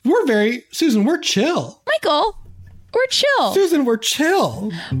 Susan, we're chill. Michael, we're chill. Susan, we're chill.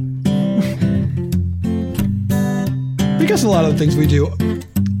 I guess a lot of the things we do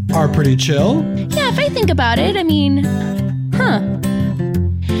are pretty chill. Yeah, if I think about it, I mean,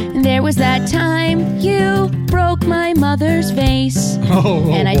 There was that time you broke my mother's vase.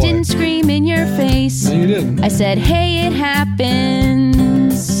 And I boy. didn't scream in your face. No, you didn't. I said, hey, it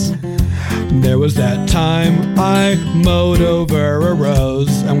happens. There was that time I mowed over a rose,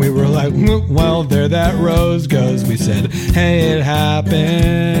 and we were like, well, there that rose goes. We said, hey, it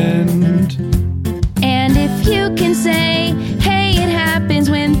happened. And if you can say, hey, it happens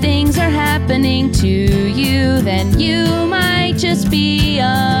when things are happening to you, then you might just be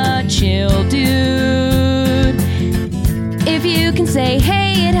a chill dude. If you can say,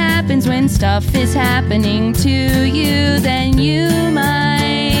 hey, it happens when stuff is happening to you, then you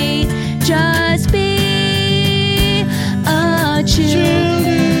might just be a chill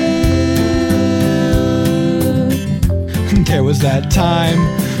dude. There was that time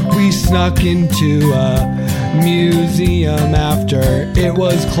we snuck into a museum after it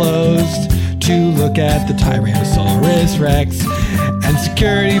was closed to look at the Tyrannosaurus Rex. And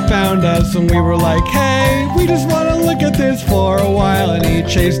security found us and we were like, hey, we just want to look at this for a while. And he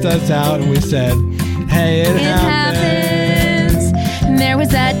chased us out and we said, hey, it happens. And there was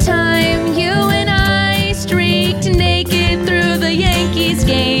that time you and I streaked naked through the Yankees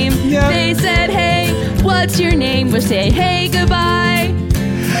game. Yep. They said, hey, what's your name? We'll say, hey, goodbye.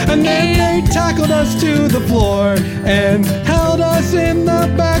 And then they tackled us to the floor and held us in the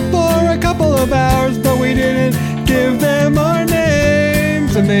back for a couple of hours, but we didn't give them our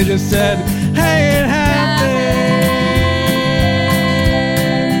names. And they just said, hey, it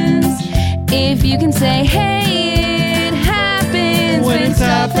happens. If you can say, hey, it happens when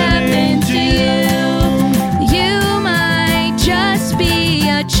stuff happens to you, you might just be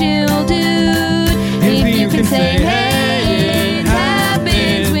a chill dude. If you can say, hey, it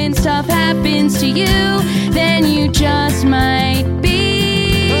happens when stuff happens to you, then you just might be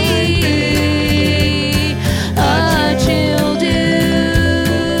a chill dude.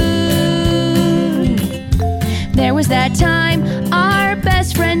 There was that time our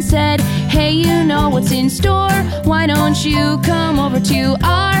best friend said, hey, you know what's in store? Why don't you come over to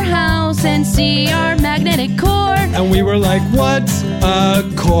our house and see our magnetic core? And we were like, what's a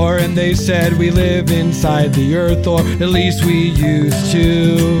core? And they said we live inside the earth, or at least we used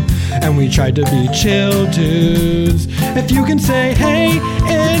to. And we tried to be chill dudes. If you can say, hey,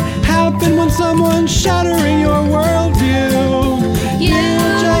 it happened when someone's shattering your worldview, You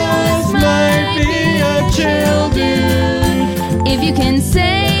just might be a chill dude. If you can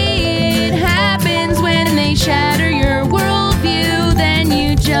say it happens when they shatter your worldview, then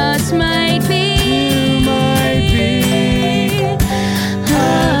you just might be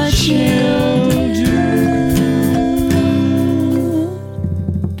a chill dude.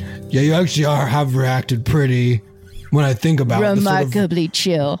 Yeah, you actually have reacted pretty, when I think about it. Remarkably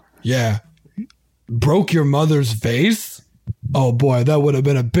chill. Yeah. Broke your mother's vase? Oh boy, that would have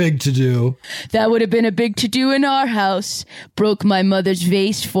been a big to-do. That would have been a big to-do in our house. Broke my mother's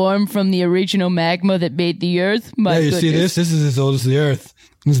vase formed from the original magma that made the earth. My Yeah, you goodness. see this? This is as old as the earth.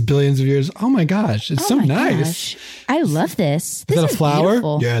 This is billions of years. Oh my gosh, it's so my nice. gosh. I love this. This Is that a flower?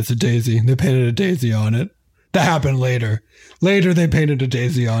 beautiful. Yeah, it's a daisy. They painted a daisy on it. That happened later. Later, they painted a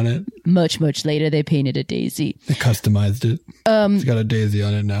daisy on it. Much, much later, they painted a daisy. They customized it. It's got a daisy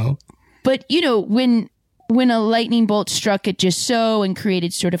on it now. But, you know, when a lightning bolt struck it just so and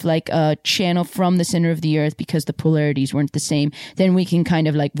created sort of like a channel from the center of the earth because the polarities weren't the same, then we can kind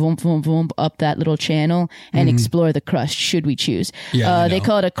of like boom, boom, boom up that little channel and explore the crust should we choose. Yeah, I they know.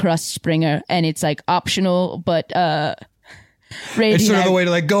 call it a crust springer, and it's like optional, but It's sort of a way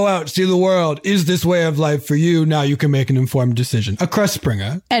to like go out, see the world. Is this way of life for you? Now you can make an informed decision. A crust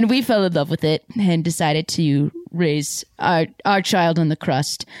springer. And we fell in love with it and decided to raise our child on the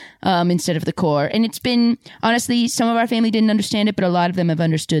crust instead of the core. And it's been, honestly, some of our family didn't understand it, but a lot of them have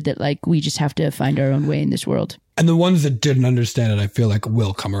understood that like we just have to find our own way in this world. And the ones that didn't understand it, I feel like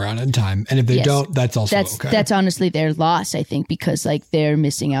will come around in time. And if they Yes. don't, that's also okay. That's honestly their loss, I think, because like they're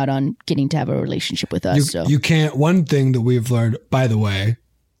missing out on getting to have a relationship with us. You can't. One thing that we've learned, by the way,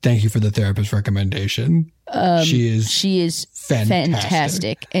 thank you for the therapist recommendation. She is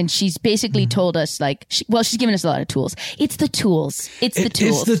fantastic. And she's basically told us like, she's given us a lot of tools. It's the tools. It's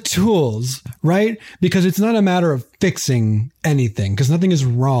the tools, right? Because it's not a matter of fixing anything, because nothing is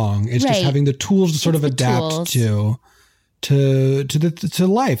wrong. It's just Right. having the tools to sort of the adapt tools. to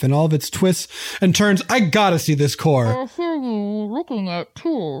life and all of its twists and turns. I gotta see this core. Here you looking at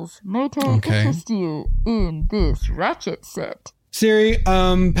tools. Might I Okay. interest you in this ratchet set? Siri,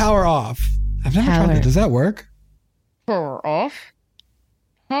 power off. I've never tried Power. that. Does that work? Power off.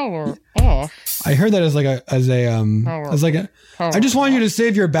 Power off. I heard that as I just want you to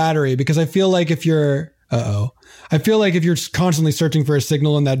save your battery because I feel like if you're constantly searching for a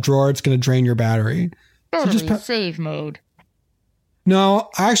signal in that drawer, it's going to drain your battery. Battery save mode. No,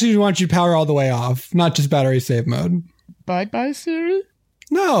 I actually want you to power all the way off, not just battery save mode. Bye-bye, Siri?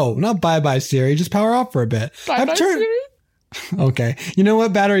 No, not bye-bye, Siri. Just power off for a bit. Bye-bye, Siri? Okay. You know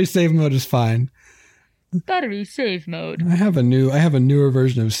what? Battery save mode is fine. Battery save mode. I have a newer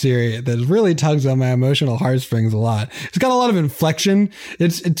version of Siri that really tugs on my emotional heartstrings a lot. It's got a lot of inflection.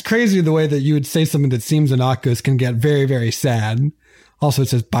 It's crazy the way that you would say something that seems innocuous can get very, very sad. Also, it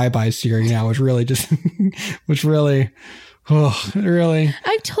says bye-bye Siri now, which really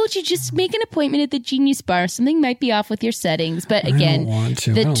I've told you, just make an appointment at the Genius Bar. Something might be off with your settings, but again, I don't want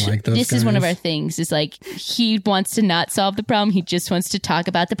to. I don't like those this guys. is one of our things. Is like he wants to not solve the problem. He just wants to talk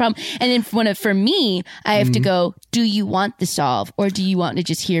about the problem. And then for me, I have to go, do you want the solve or do you want to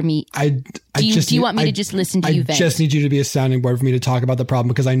just hear me? Do you want me to just listen to you vent? I just need you to be a sounding board for me to talk about the problem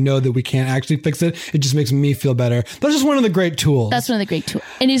because I know that we can't actually fix it. It just makes me feel better. That's just one of the great tools. That's one of the great tools.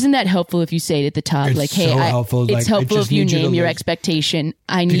 And isn't that helpful if you say it at the top? It's like, hey, so helpful. It's helpful if you name your live. expectation.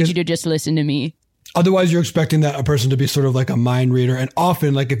 I need you to just listen to me. Otherwise, you're expecting that a person to be sort of like a mind reader. And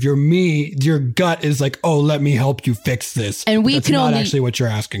often, like if you're me, your gut is like, oh, let me help you fix this. And that's not actually what you're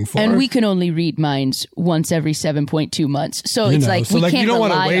asking for. And we can only read minds once every 7.2 months. So it's like, we can't you don't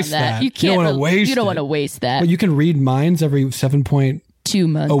rely waste on that. You don't want to waste You don't want to waste that. Well, you can read minds every 7.2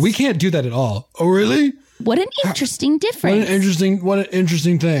 months. Oh, we can't do that at all. Oh, really? What an interesting difference. What an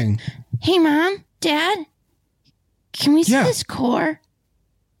interesting thing. Hey, Mom, Dad, can we see this core?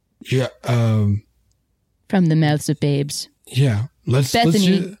 Yeah. From the mouths of babes. Yeah.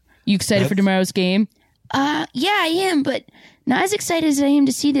 Bethany, you excited for tomorrow's game? Yeah, I am, but not as excited as I am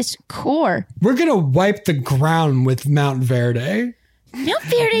to see this core. We're going to wipe the ground with Mount Verde. Mount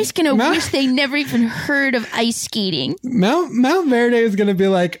Verde's going to wish they never even heard of ice skating. Mount Verde is going to be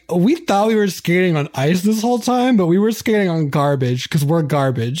like, we thought we were skating on ice this whole time, but we were skating on garbage because we're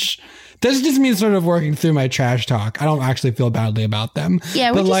garbage. This just means sort of working through my trash talk. I don't actually feel badly about them.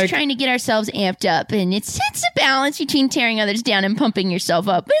 Yeah, we're just trying to get ourselves amped up. And it's a balance between tearing others down and pumping yourself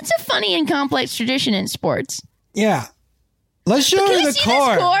up. But it's a funny and complex tradition in sports. Yeah. Let's show her the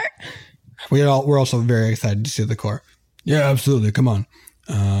core. We're also very excited to see the core. Yeah, absolutely. Come on.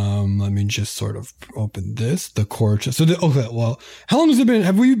 Let me just sort of open the core. How long has it been?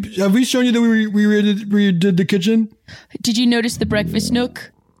 Have we shown you that we redid the kitchen? Did you notice the breakfast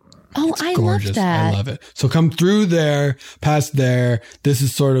nook? Oh, I love that. I love it. So come through there, past there. This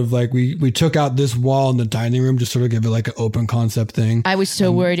is sort of like we took out this wall in the dining room, just sort of give it like an open concept thing. I was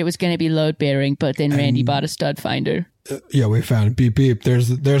so worried it was going to be load bearing, but then Randy bought a stud finder. Yeah, we found it. Beep, beep. There's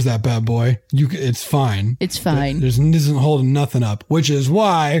that bad boy. It's fine. It's fine. This isn't holding nothing up, which is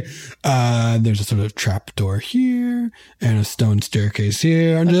why there's a sort of trap door here and a stone staircase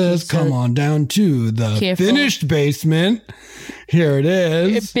here. And just come on down to the finished basement. Here it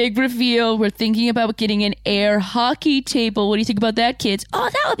is. A big reveal. We're thinking about getting an air hockey table. What do you think about that, kids? Oh,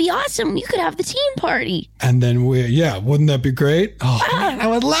 that would be awesome. You could have the teen party. And then wouldn't that be great? Oh, man, I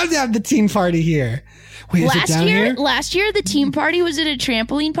would love to have the teen party here. Wait, last year, the team party was at a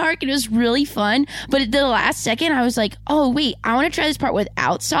trampoline park. It was really fun. But at the last second, I was like, oh, wait, I want to try this part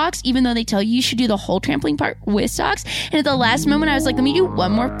without socks, even though they tell you should do the whole trampoline park with socks. And at the last moment, I was like, let me do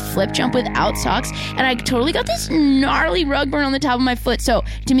one more flip jump without socks. And I totally got this gnarly rug burn on the top of my foot. So,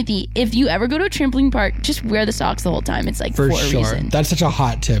 Timothy, if you ever go to a trampoline park, just wear the socks the whole time. It's like for a reason. That's such a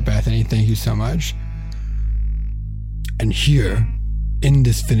hot tip, Bethany. Thank you so much. And here, in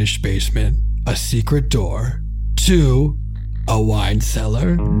this finished basement, a secret door to a wine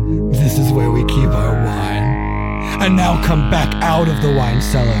cellar. This is where we keep our wine. And now come back out of the wine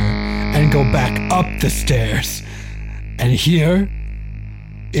cellar and go back up the stairs. And here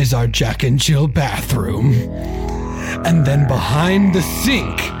is our Jack and Jill bathroom. And then behind the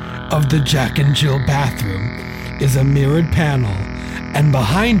sink of the Jack and Jill bathroom is a mirrored panel. And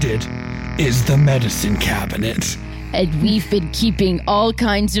behind it is the medicine cabinet. And we've been keeping all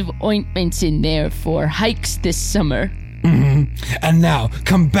kinds of ointments in there for hikes this summer. Mm-hmm. And now,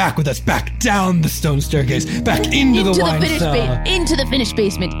 come back with us, back down the stone staircase, back into the wine cellar. Into the finished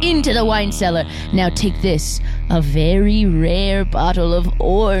basement, into the wine cellar. Now take this, a very rare bottle of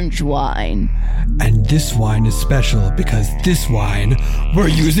orange wine. And this wine is special because this wine we're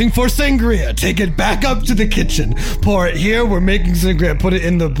using for sangria. Take it back up to the kitchen. Pour it here. We're making sangria. Put it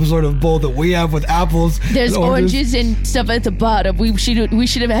in the sort of bowl that we have with apples. There's oranges and stuff at the bottom. We should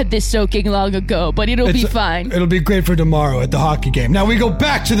have had this soaking long ago, but it'll be fine. It'll be great for tomorrow at the hockey game. Now we go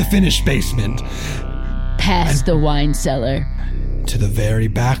back to the finished basement. Past the wine cellar. to the very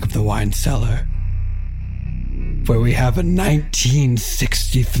back of the wine cellar, where we have a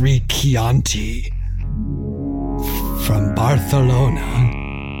 1963 Chianti from Barcelona.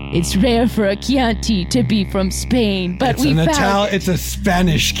 It's rare for a Chianti to be from Spain, but It's a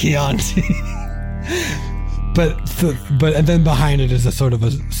Spanish Chianti. But and then behind it is a sort of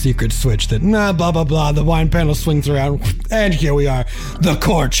a secret switch that blah blah blah. The wine panel swings around, and here we are, the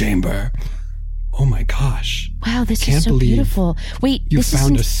core chamber. Oh my gosh! Wow, this Can't is so believe beautiful. Wait, you this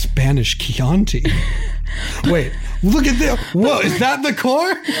found isn't... a Spanish Chianti. Wait, look at this! Whoa, is that the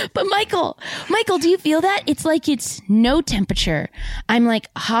core? But Michael, do you feel that? It's like it's no temperature. I'm like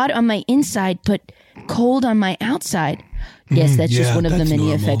hot on my inside, but cold on my outside. Yes, that's just one of the that's many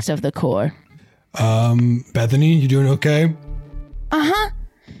normal. effects of the core. Bethany, you doing okay?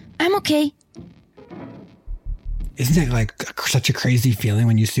 I'm okay. Isn't it like such a crazy feeling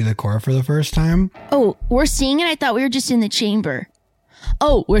when you see the core for the first time? Oh, we're seeing it? I thought we were just in the chamber.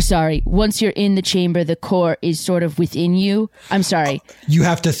 Oh, we're sorry. Once you're in the chamber, the core is sort of within you. I'm sorry. You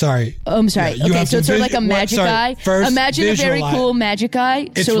have to, sorry. Oh, I'm sorry. Yeah, you okay, have so to it's sort of like a magic eye. First, Imagine a very visualize- cool magic eye.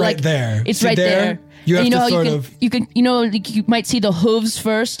 It's so right like, there. It's See right there. You have And to how sort you might see the hooves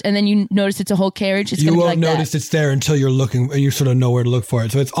first, and then you notice it's a whole carriage. It's you gonna be won't like notice that. it's there until you're looking, and you sort of know where to look for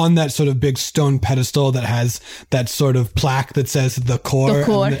it. So it's on that sort of big stone pedestal that has that sort of plaque that says the core, The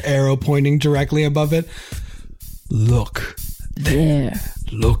core. and the arrow pointing directly above it. Look. There.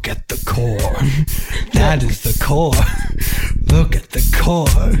 Look at the core. That is the core. Look at the core.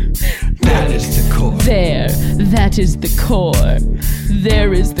 That is the core. There. That is the core.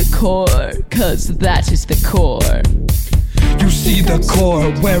 There is the core, 'cause that is the core. You see the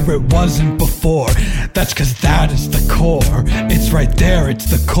core where it wasn't before. That's 'cause that is the core. It's right there, it's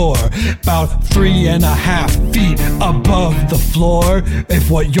the core. About 3.5 feet above the floor. If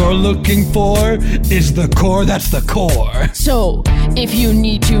what you're looking for is the core, that's the core. So, if you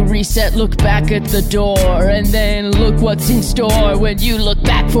need to reset, look back at the door, and then look what's in store when you look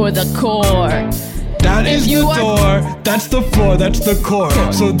back for the core. That is the door, that's the floor, that's the core.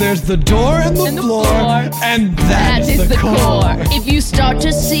 So there's the door and the floor, and that is the core. If you start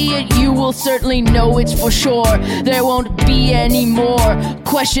to see it, you will certainly know it's for sure. There won't be any more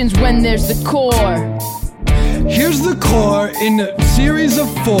questions when there's the core. Here's the core in a series of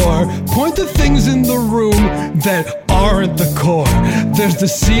 4. Point the things in the room that aren't the core. There's the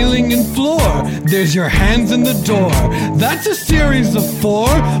ceiling and floor. There's your hands and the door. That's a series of 4,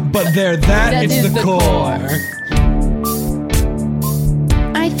 but that is the core.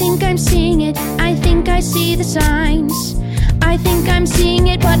 I think I'm seeing it. I think I see the signs. I think I'm seeing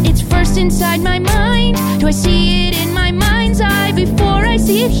it, but it's first inside my mind. Do I see it in my mind's eye before I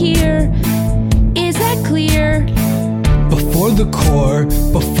see it here? Is that clear? Before the core,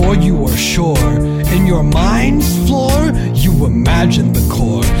 before you are sure, in your mind's floor, you imagine the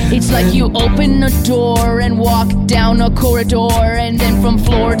core. It's like you open a door and walk down a corridor, and then from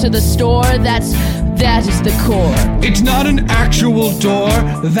floor to the store, that is the core. It's not an actual door,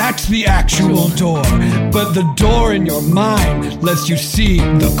 that's the actual door. But the door in your mind lets you see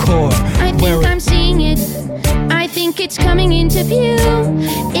the core. I think I'm seeing it. I think it's coming into view.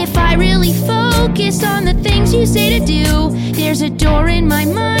 If I really focus on the things you say to do, there's a door in my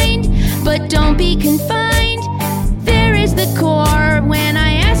mind, but don't be confined. There is the core. When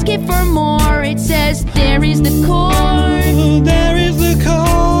I ask it for more, it says there is the core. There is the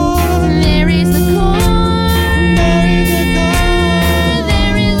core. There is the core. There is the core.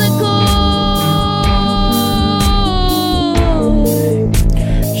 There is the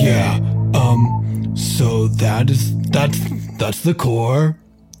core. Yeah. So that's the core.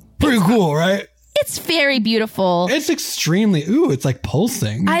 Pretty cool, right? It's very beautiful. It's extremely, it's like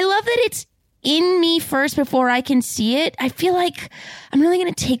pulsing. I love that it's in me first before I can see it. I feel like I'm really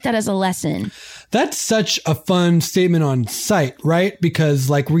going to take that as a lesson. That's such a fun statement on sight, right? Because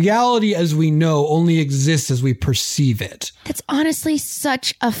like reality as we know only exists as we perceive it. That's honestly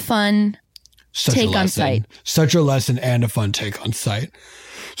such a fun take on sight. Such a lesson and a fun take on sight.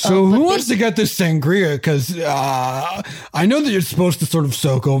 So who wants to get this sangria? Because I know that you're supposed to sort of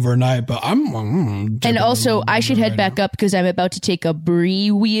soak overnight, but And also, I should head back up because I'm about to take a brie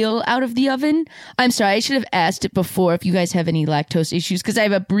wheel out of the oven. I'm sorry, I should have asked it before if you guys have any lactose issues, because I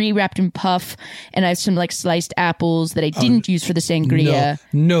have a brie wrapped in puff, and I have some like sliced apples that I didn't use for the sangria.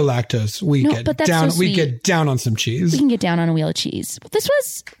 No lactose. We get down on some cheese. We can get down on a wheel of cheese. But this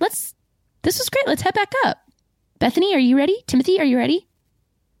was great. Let's head back up. Bethany, are you ready? Timothy, are you ready?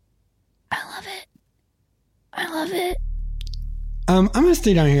 I love it. I'm going to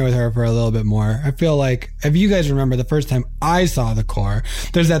stay down here with her for a little bit more. I feel like if you guys remember the first time I saw the core,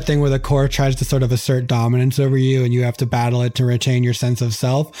 there's that thing where the core tries to sort of assert dominance over you and you have to battle it to retain your sense of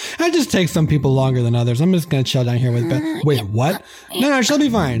self. That just takes some people longer than others. I'm just going to chill down here with Beth. Wait, what? No, she'll be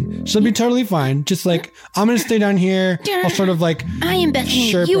fine. She'll be totally fine. Just like, I'm going to stay down here. I'll sort of like... I am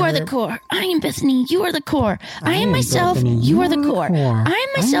Bethany. You are the core. I am Bethany. You are the core. I am myself. Bethany, you are the core. I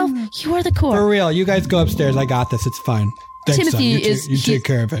am myself. You are the core. For real, you guys go upstairs. I got this. It's fine. Thanks, Timothy son. You take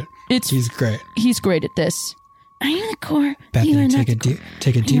care of it. He's great. He's great at this. I am the core. Bethany, you are take a deep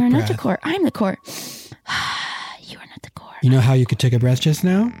You are breath. not the core. I am the core. You are not the core. You know how you could take a breath just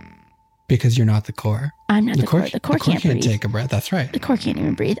now? Because you're not the core. I'm not the core. The core can't breathe. Take a breath. That's right. The core can't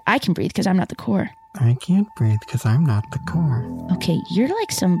even breathe. I can breathe because I'm not the core. I can't breathe because I'm not the core. Okay, you're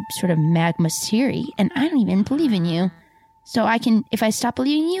like some sort of magma Siri, and I don't even believe in you. So if I stop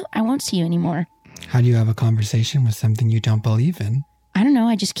believing you, I won't see you anymore. How do you have a conversation with something you don't believe in? I don't know.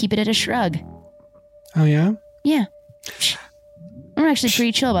 I just keep it at a shrug. Oh, yeah? Yeah. I'm actually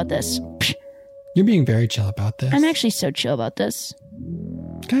pretty chill about this. You're being very chill about this. I'm actually so chill about this.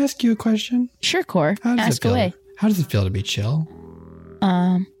 Can I ask you a question? Sure, Core. Ask away. How does it feel to be chill?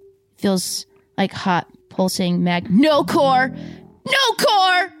 Feels like hot, pulsing No, Core! No,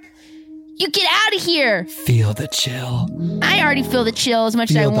 Core! You get out of here! Feel the chill. I already feel the chill as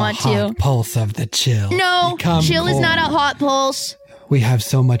much as I want to. Feel the hot pulse of the chill. No, Become chill is core. not a hot pulse. We have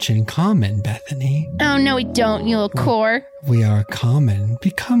so much in common, Bethany. Oh, no, we don't, you little core. We are common.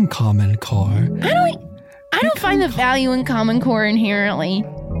 Become common core. I don't find the value in common core inherently.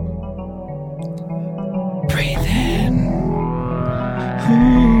 Breathe in.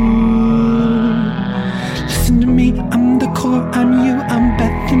 Ooh. Listen to me, I'm the core, I'm you, I'm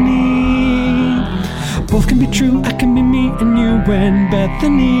Bethany. Both can be true, I can be me and you and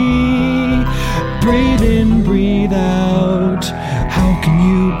Bethany. Breathe in, breathe out. How can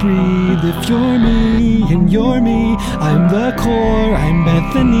you breathe if you're me and you're me? I'm the core, I'm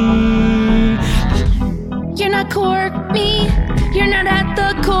Bethany. You're not core me. You're not at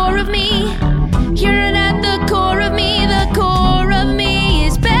the core of me. You're not at the core of me. The core of me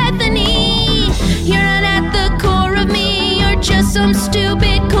is Bethany. You're not at the core of me. You're just some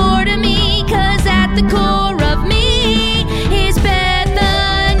stupid core to me. 'Cause at the core of me is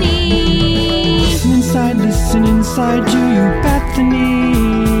Bethany. Listen inside to you,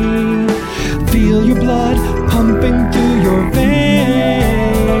 Bethany. Feel your blood pumping through your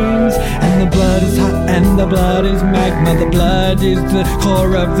veins. And the blood is hot and the blood is magma. The blood is the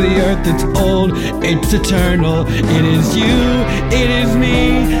core of the earth. It's old, it's eternal. It is you, it is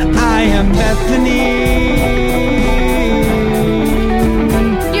me. I am Bethany.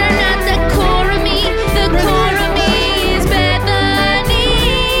 You're not the core of me. The core of me is Bethany.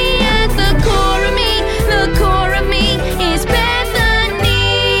 At the core of me, the core of me is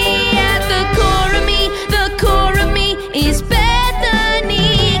Bethany. At the core of me, the core of me is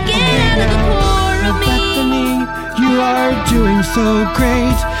Bethany. Get out of the core of me. Bethany, you are doing so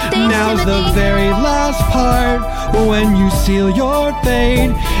great. Thanks, Now's the Timothy. very last part. When you seal your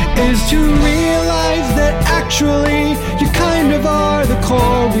fate is to realize that actually you kind of are the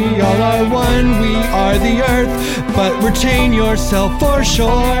core. We all are one, we are the earth, but retain yourself for sure.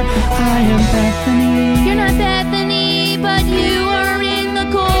 I am Bethany. You're not Bethany, but you are in the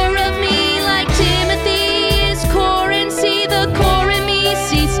core of me. Like Timothy is core and see the core in me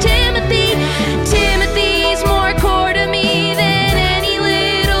sees Timothy. Timothy's more core to me than any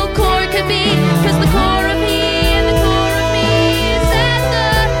little core could be. 'Cause the core of me and the core of me is at the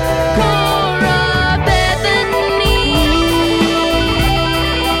core of Bethany.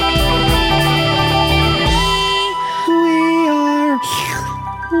 We are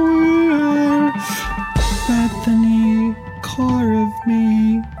Bethany, core of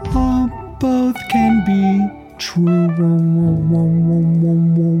me. All both can be true.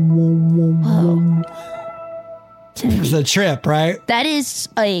 It's a trip, right? That is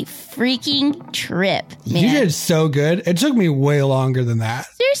a freaking trip, man. You did so good. It took me way longer than that.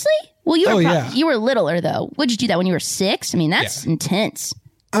 Seriously? Well, you were yeah. you were littler though. What did you do that when you were 6? I mean, that's intense.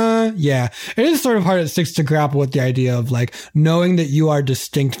 Yeah. It is sort of hard at 6 to grapple with the idea of like knowing that you are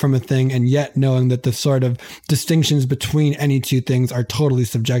distinct from a thing and yet knowing that the sort of distinctions between any two things are totally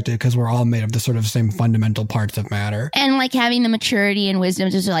subjective because we're all made of the sort of same fundamental parts of matter. And like having the maturity and wisdom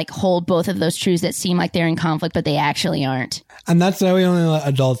to like hold both of those truths that seem like they're in conflict, but they actually aren't. And that's why we only let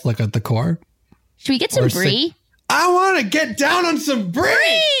adults look at the core. Should we get some brie? I want to get down on some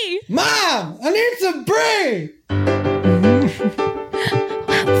brie! Mom, I need some brie!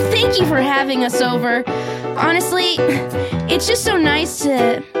 Thank you for having us over. Honestly, it's just so nice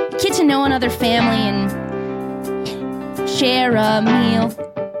to get to know another family and Share a meal.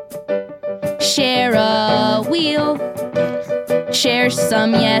 Share a wheel. Share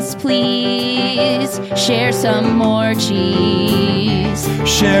some, yes, please. Share some more cheese.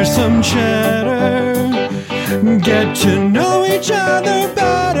 Share some cheddar. Get to know each other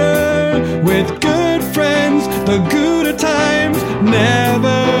better. With good friends, the good times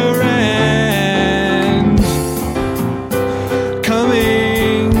never end.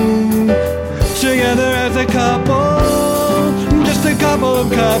 Coming together as a couple, just a couple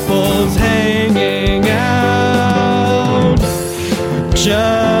of couples hanging out.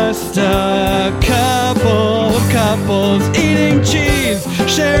 Just a couple of couples eating cheese,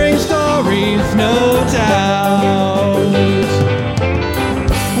 sharing stories, no doubt.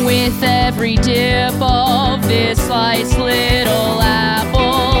 With every dip of this sliced little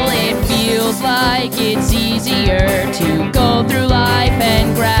apple, it feels like it's easier to go through life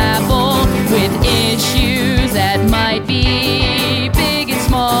and grapple with issues that might be big and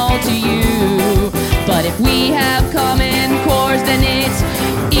small to you. But if we have common cores, then it's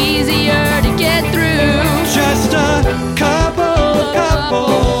easier to get through. Just a couple of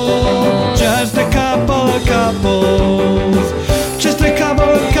couples. Just a couple of couples. Just a couple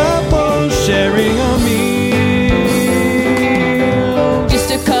of couples sharing a meal.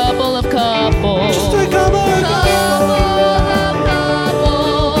 Just a couple of couples. Just a couple of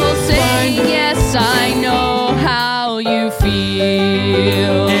couples saying, yes, I know how you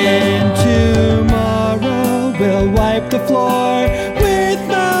feel. And tomorrow we'll wipe the floor with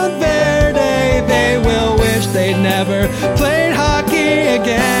Mount Verde. They will wish they'd never played hockey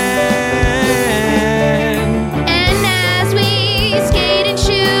again. And as we skate and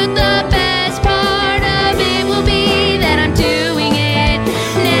shoot, the best part of it will be that I'm doing it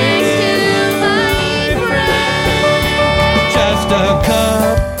next to my friend. Just a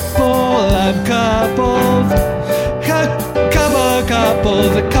couple of couples.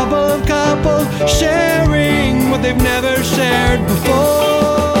 A couple of couples sharing what they've never shared before.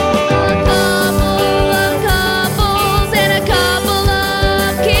 A couple of couples and a couple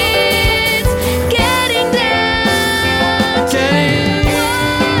of kids getting down to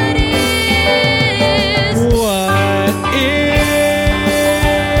what is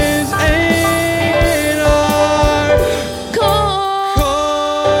in our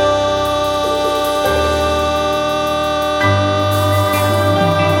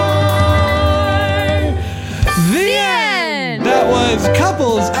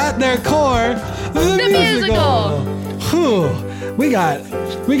Couples at their core, the musical. Whew. We got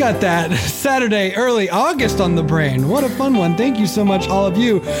that Saturday, early August on the brain. What a fun one. Thank you so much, all of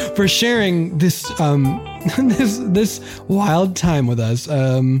you, for sharing this this wild time with us.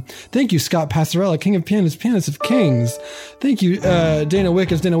 Thank you, Scott Passarella, King of Pianists, Pianist of Kings. Thank you, Dana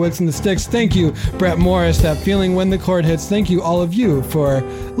Wick as Dana Wicks and the Sticks. Thank you, Brett Morris, That Feeling When the Chord Hits. Thank you, all of you, for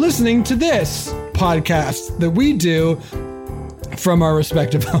listening to this podcast that we do from our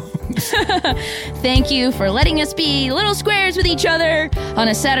respective homes. Thank you for letting us be little squares with each other on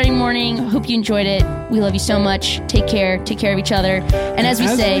a Saturday morning. Hope you enjoyed it. We love you so much. Take care of each other. And as we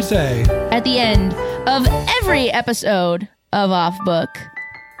say at the end of every episode of Off Book,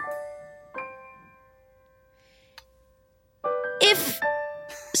 if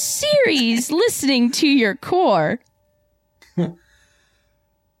Siri's listening to your core,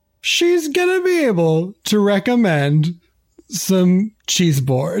 she's gonna be able to recommend some cheese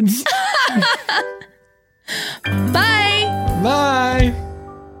boards. Bye. Bye.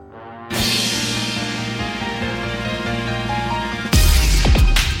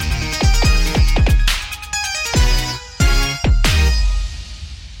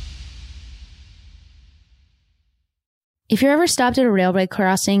 If you're ever stopped at a railway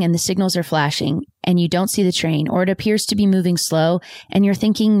crossing and the signals are flashing and you don't see the train, or it appears to be moving slow and you're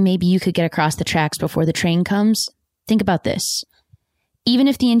thinking maybe you could get across the tracks before the train comes, think about this. Even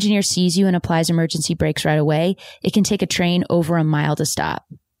if the engineer sees you and applies emergency brakes right away, it can take a train over a mile to stop.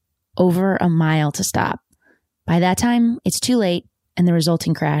 Over a mile to stop. By that time, it's too late and the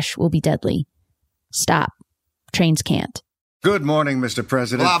resulting crash will be deadly. Stop. Trains can't. Good morning, Mr.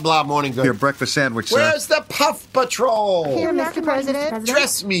 President. Blah, blah, morning, good. Your breakfast sandwich, sir. Where's the Puff Patrol? Here, Mr. President.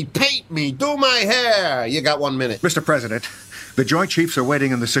 Dress me, paint me, do my hair. You got 1 minute. Mr. President, the Joint Chiefs are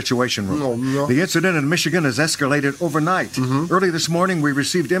waiting in the Situation Room. Oh, no. The incident in Michigan has escalated overnight. Mm-hmm. Early this morning, we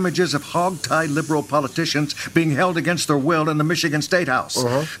received images of hog-tied liberal politicians being held against their will in the Michigan State House.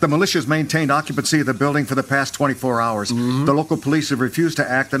 Uh-huh. The militias maintained occupancy of the building for the past 24 hours. Mm-hmm. The local police have refused to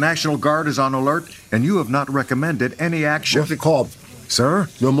act. The National Guard is on alert, and you have not recommended any action. What's it called? Sir?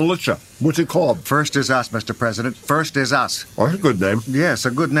 The militia. What's it called? First is Us, Mr. President. First is Us. Oh, that's a good name. Yes, a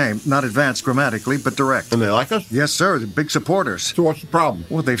good name. Not advanced grammatically, but direct. And they like us? Yes, sir. They're big supporters. So what's the problem?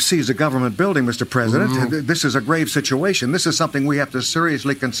 Well, they've seized a government building, Mr. President. This is a grave situation. This is something we have to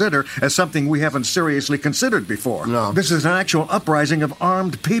seriously consider as something we haven't seriously considered before. No. This is an actual uprising of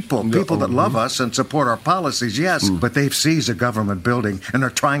armed people. People that love us and support our policies, yes. But they've seized a government building and are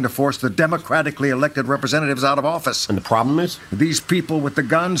trying to force the democratically elected representatives out of office. And the problem is? These people with the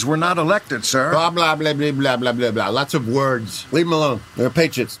guns were not elected, sir. Blah, blah, blah, blah, blah, blah, blah, blah. Lots of words. Leave them alone. They're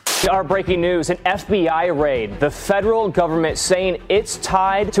patriots. Our breaking news, an FBI raid. The federal government saying it's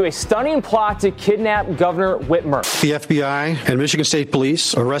tied to a stunning plot to kidnap Governor Whitmer. The FBI and Michigan State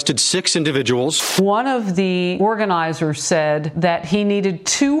Police arrested 6 individuals. One of the organizers said that he needed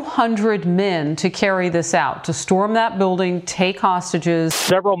 200 men to carry this out, to storm that building, take hostages.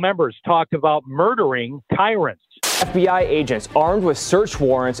 Several members talked about murdering tyrants. FBI agents armed with search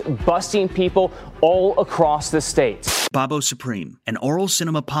warrants busting people all across the state. Bobo Supreme, an oral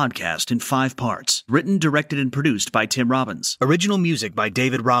cinema podcast in 5 parts. Written, directed, and produced by Tim Robbins. Original music by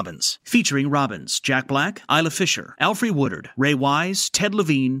David Robbins. Featuring Robbins, Jack Black, Isla Fisher, Alfre Woodard, Ray Wise, Ted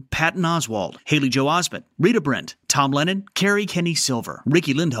Levine, Patton Oswalt, Haley Joe Osment, Rita Brent, Tom Lennon, Carrie Kenny Silver,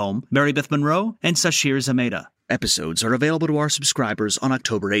 Ricky Lindholm, Mary Beth Monroe, and Sashir Zameda. Episodes are available to our subscribers on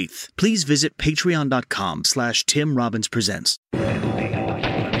October 8th. Please visit patreon.com/Tim Robbins Presents.